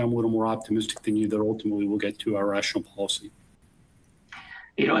guess maybe I'm a little more optimistic than you that ultimately we'll get to our rational policy.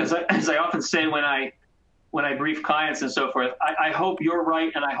 You know, as I often say when I brief clients and so forth, I hope you're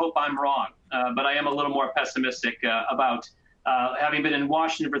right and I hope I'm wrong. But I am a little more pessimistic about having been in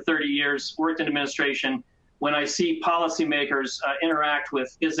Washington for 30 years, worked in administration. When I see policymakers interact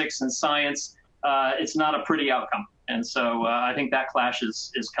with physics and science, it's not a pretty outcome. And so I think that clash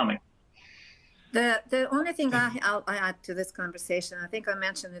is coming. The only thing I'll add to this conversation, I think I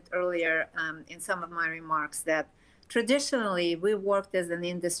mentioned it earlier in some of my remarks, that traditionally we worked as an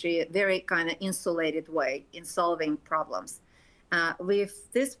industry a very kind of insulated way in solving problems.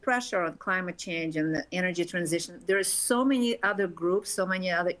 With this pressure on climate change and the energy transition, there are so many other groups, so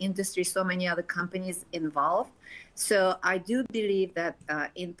many other industries, so many other companies involved. So I do believe that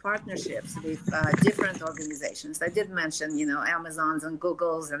in partnerships with different organizations, I did mention, you know, Amazons and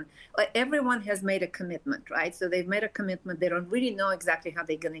Googles, and everyone has made a commitment, right? So they've made a commitment. They don't really know exactly how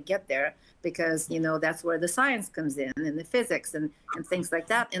they're going to get there because, you know, that's where the science comes in and the physics and things like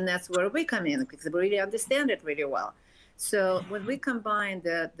that. And that's where we come in because we really understand it really well. So when we combine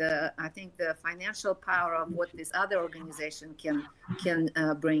I think the financial power of what this other organization can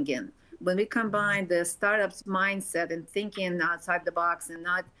bring in, when we combine the startups mindset and thinking outside the box and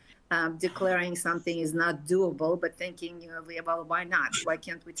not declaring something is not doable, but thinking, well, why not? Why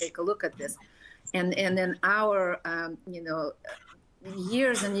can't we take a look at this? And then our,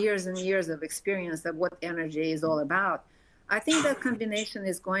 years and years and years of experience of what energy is all about, I think that combination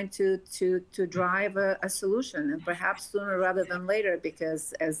is going to drive a solution, and perhaps sooner rather than later,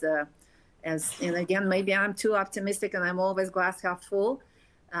 because and again, maybe I'm too optimistic and I'm always glass half full.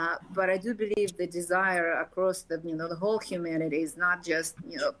 But I do believe the desire across the whole humanity is not just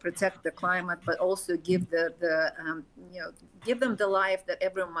protect the climate, but also give give them the life that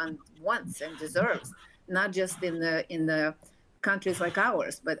everyone wants and deserves, not just in the countries like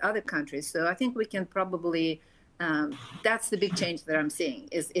ours, but other countries. So I think we can probably that's the big change that I'm seeing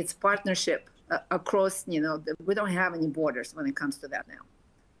is it's partnership across. We don't have any borders when it comes to that now.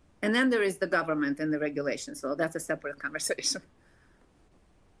 And then there is the government and the regulation. So that's a separate conversation.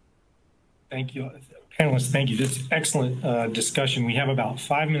 Thank you. Panelists, thank you. This is excellent discussion. We have about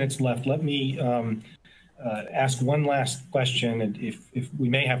 5 minutes left. Let me ask one last question, and if we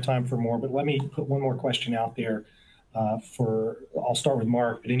may have time for more, but let me put one more question out there I'll start with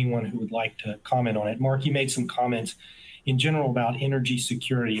Mark, but anyone who would like to comment on it. Mark, you made some comments in general about energy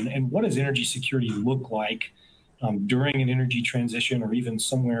security, and what does energy security look like during an energy transition or even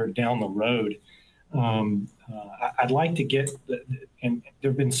somewhere down the road? I'd like to get, and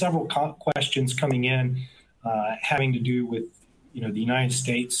there have been several questions coming in having to do with, the United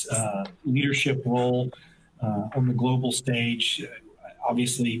States leadership role on the global stage.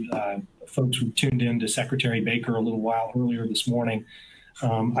 Obviously, folks who tuned in to Secretary Baker a little while earlier this morning.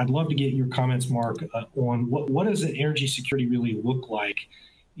 I'd love to get your comments, Mark, on what does energy security really look like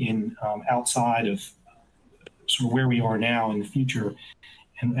in outside of sort of where we are now in the future.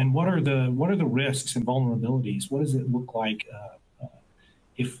 And what are the risks and vulnerabilities? What does it look like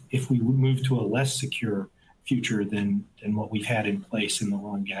if we move to a less secure future than what we've had in place in the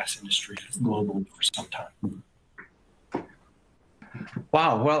oil and gas industry globally for some time?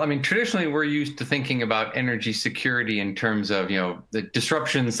 Wow. Well, I mean, traditionally, we're used to thinking about energy security in terms of, the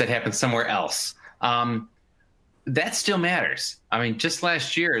disruptions that happen somewhere else. That still matters. I mean, just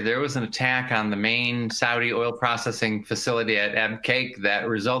last year, there was an attack on the main Saudi oil processing facility at L.L.P that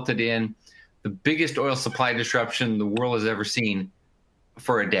resulted in the biggest oil supply disruption the world has ever seen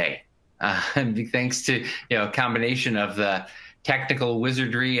for a day. And thanks to, a combination of the technical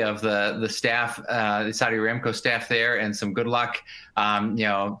wizardry of the staff, the Saudi Aramco staff there, and some good luck,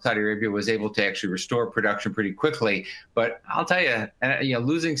 Saudi Arabia was able to actually restore production pretty quickly. But I'll tell you,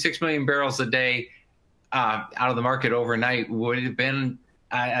 losing 6 million barrels a day out of the market overnight would have been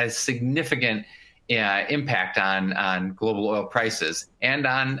a significant impact on global oil prices and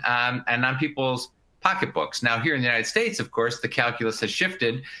on people's pocketbooks. Now, here in the United States, of course, the calculus has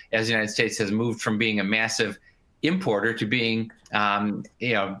shifted as the United States has moved from being a massive importer to being,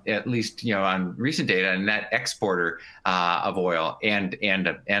 at least, on recent data, a net exporter of oil and a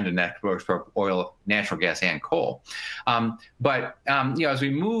net exporter of oil, natural gas, and coal. As we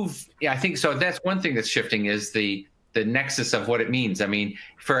move, I think so. That's one thing that's shifting is the nexus of what it means. I mean,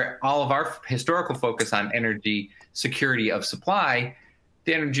 for all of our historical focus on energy security of supply,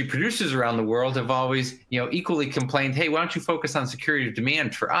 the energy producers around the world have always, equally complained, hey, why don't you focus on security of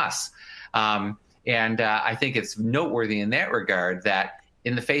demand for us? And I think it's noteworthy in that regard that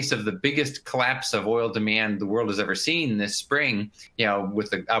in the face of the biggest collapse of oil demand the world has ever seen this spring,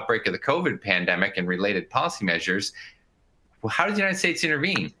 with the outbreak of the COVID pandemic and related policy measures, well, how did the United States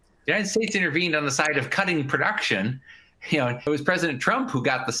intervene? The United States intervened on the side of cutting production. It was President Trump who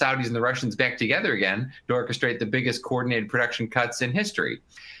got the Saudis and the Russians back together again to orchestrate the biggest coordinated production cuts in history.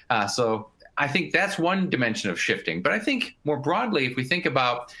 So I think that's one dimension of shifting. But I think more broadly, if we think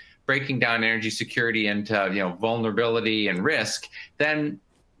about breaking down energy security into vulnerability and risk, then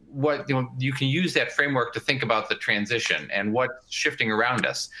what you can use that framework to think about the transition and what's shifting around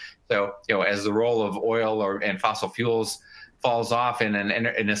us. So as the role of oil and fossil fuels falls off in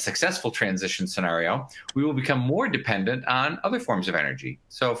a successful transition scenario, we will become more dependent on other forms of energy.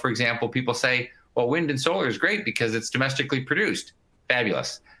 So, for example, people say, well, wind and solar is great because it's domestically produced.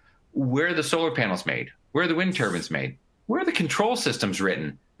 Fabulous. Where are the solar panels made? Where are the wind turbines made? Where are the control systems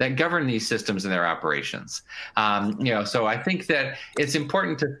written that govern these systems and their operations? So I think that it's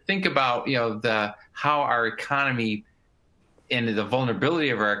important to think about, how our economy and the vulnerability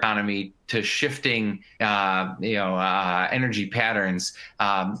of our economy to shifting, energy patterns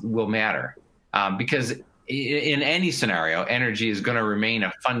will matter. Because in any scenario, energy is going to remain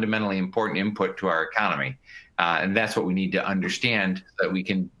a fundamentally important input to our economy. And that's what we need to understand so that we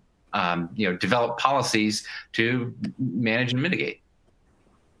can develop policies to manage and mitigate.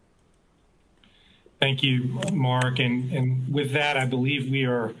 Thank you, Mark. And with that, I believe we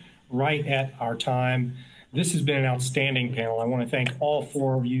are right at our time. This has been an outstanding panel. I want to thank all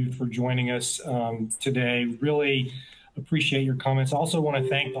four of you for joining us today. Really appreciate your comments. I also want to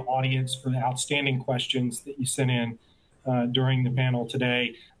thank the audience for the outstanding questions that you sent in during the panel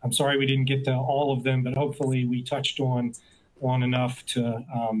today. I'm sorry we didn't get to all of them, but hopefully we touched on enough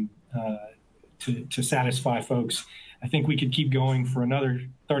to satisfy folks. I think we could keep going for another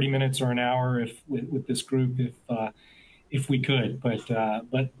 30 minutes or an hour with this group if we could.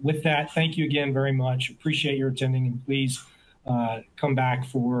 But with that, thank you again very much. Appreciate your attending, and please come back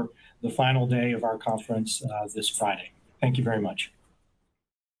for the final day of our conference this Friday. Thank you very much.